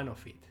than one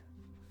of it?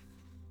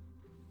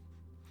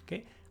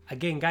 Okay.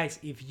 Again, guys,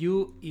 if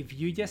you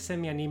just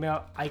send me an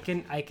email, I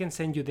can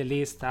send you the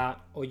list,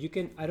 or you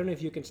can, I don't know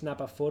if you can snap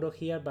a photo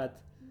here,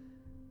 but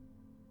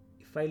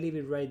if I leave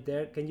it right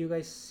there, can you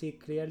guys see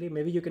clearly?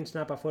 Maybe you can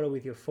snap a photo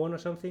with your phone or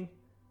something.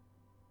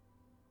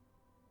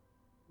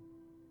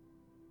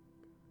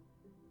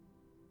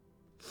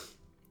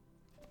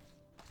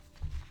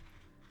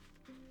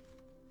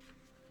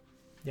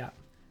 Yeah.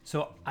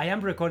 So I am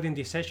recording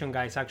this session,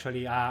 guys.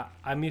 Actually,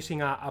 I'm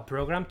using a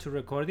program to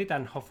record it,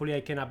 and hopefully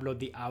I can upload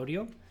the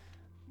audio.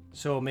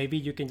 So maybe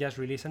you can just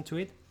re-listen to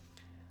it.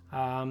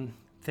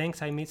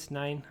 Thanks, I missed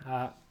 9.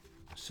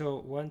 So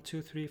 1,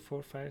 2, 3,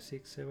 4, 5,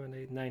 6, 7,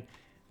 8, 9.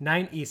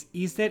 9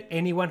 is there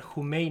anyone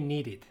who may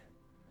need it?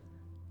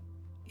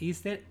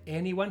 Is there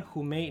anyone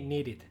who may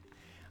need it?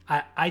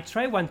 I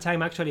tried one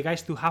time, actually,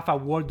 guys, to have a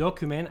Word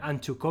document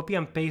and to copy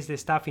and paste the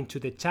stuff into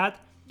the chat,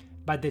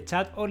 but the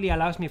chat only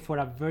allows me for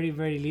a very,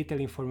 very little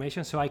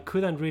information, so I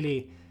couldn't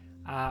really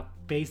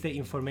paste the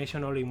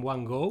information all in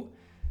one go.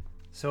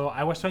 So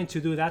I was trying to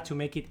do that to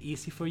make it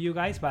easy for you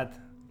guys, but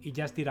it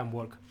just didn't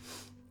work.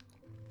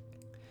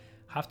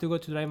 Have to go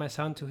to drive my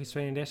son to his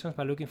training lessons,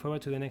 but looking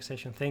forward to the next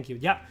session. Thank you.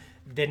 Yeah,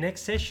 the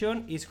next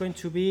session is going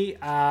to be,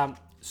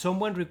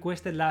 someone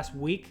requested last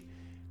week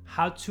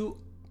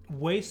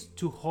ways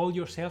to hold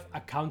yourself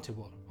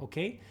accountable,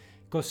 okay?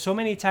 Because so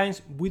many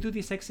times we do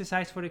this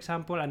exercise, for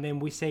example, and then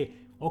we say,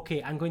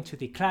 okay, I'm going to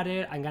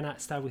declutter, I'm gonna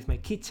start with my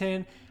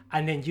kitchen,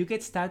 and then you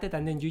get started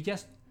and then you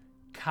just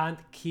can't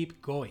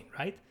keep going,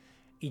 right?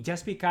 It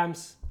just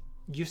becomes,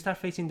 you start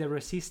facing the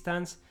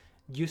resistance,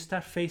 you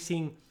start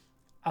facing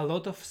a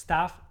lot of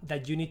stuff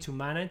that you need to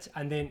manage,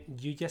 and then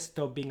you just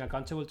stop being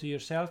accountable to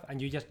yourself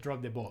and you just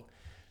drop the ball.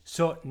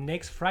 So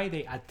next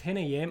Friday at 10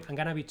 a.m., I'm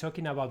gonna be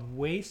talking about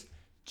ways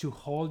to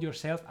hold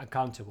yourself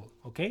accountable,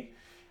 okay?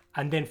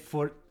 And then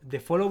for the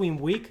following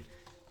week,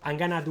 I'm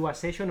gonna do a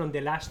session on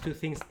the last two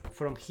things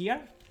from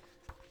here,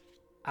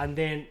 and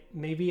then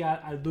maybe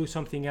I'll do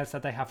something else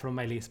that I have from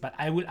my list, but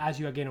I will ask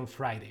you again on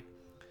Friday,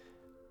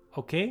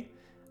 okay?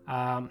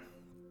 I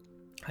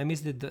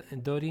missed the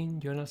Dorin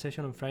journal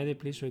session on Friday.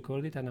 Please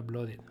record it and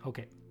upload it.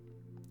 Okay,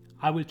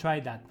 I will try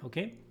that,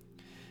 okay?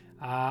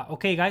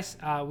 Okay, guys,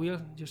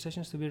 your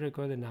sessions to be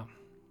recorded now.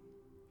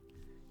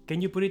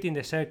 Can you put it in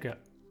the circle?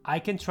 I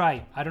can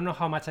try. I don't know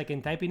how much I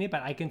can type in it,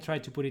 but I can try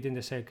to put it in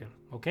the circle,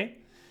 okay?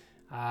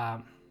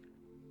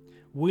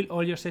 Will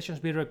all your sessions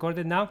be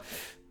recorded now?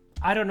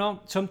 I don't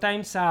know.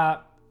 Sometimes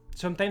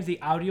the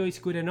audio is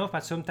good enough,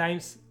 but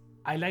sometimes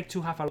I like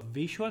to have a lot of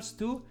visuals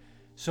too.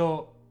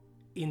 So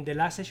in the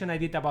last session I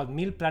did about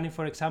meal planning,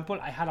 for example,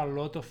 I had a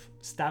lot of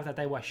stuff that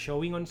I was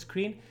showing on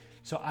screen.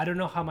 So I don't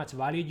know how much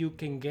value you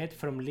can get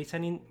from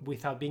listening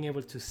without being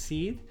able to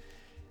see it.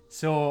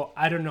 So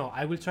I don't know.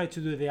 I will try to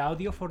do the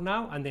audio for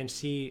now and then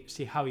see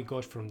how it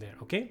goes from there,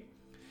 okay?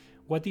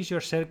 What is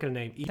your circle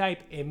name? If you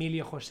type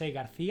Emilio Jose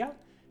Garcia,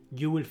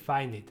 you will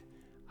find it.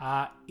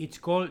 It's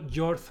called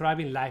Your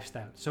Thriving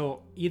Lifestyle.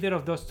 So either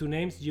of those two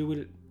names, you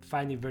will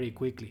find it very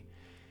quickly.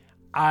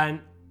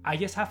 And I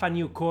just have a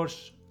new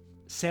course,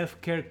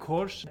 self-care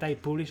course that I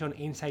publish on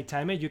Inside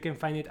Timer. You can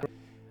find it.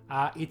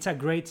 It's a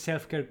great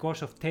self-care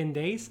course of 10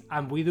 days.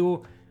 And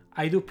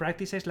I do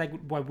practices like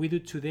what we do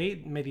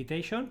today,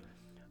 meditation.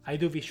 I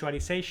do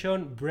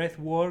visualization, breath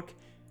work,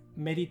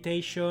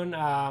 meditation,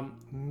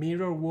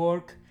 mirror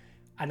work,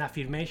 and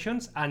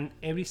affirmations. And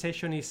every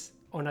session is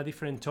on a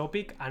different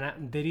topic.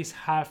 And there is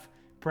half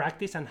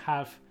practice and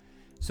half.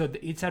 So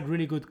it's a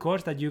really good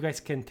course that you guys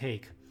can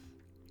take.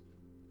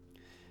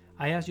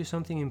 I asked you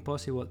something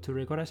impossible, to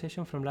record a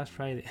session from last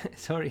Friday.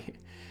 Sorry.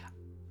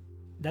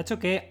 That's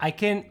okay. I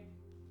can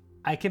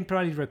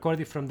probably record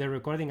it from the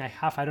recording I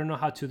have. I don't know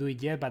how to do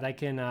it yet, but I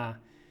can.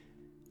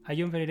 I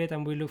joined very late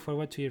and we look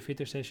forward to your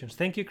future sessions.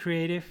 Thank you,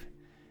 Creative.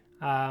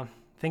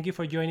 Thank you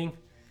for joining.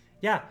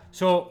 Yeah,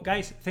 so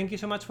guys, thank you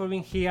so much for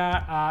being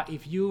here.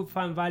 If you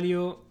found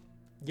value,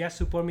 just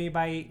support me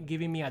by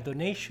giving me a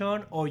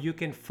donation, or you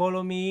can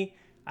follow me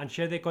and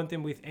share the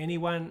content with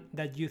anyone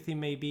that you think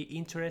may be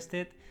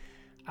interested.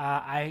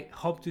 I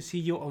hope to see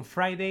you on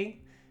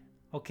Friday,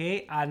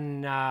 okay?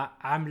 And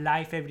I'm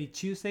live every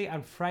Tuesday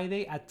and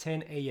Friday at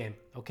 10 a.m.,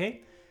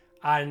 okay?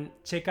 And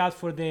check out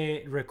for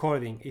the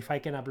recording if I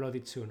can upload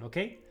it soon,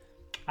 okay?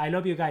 I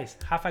love you guys.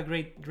 Have a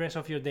great rest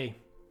of your day.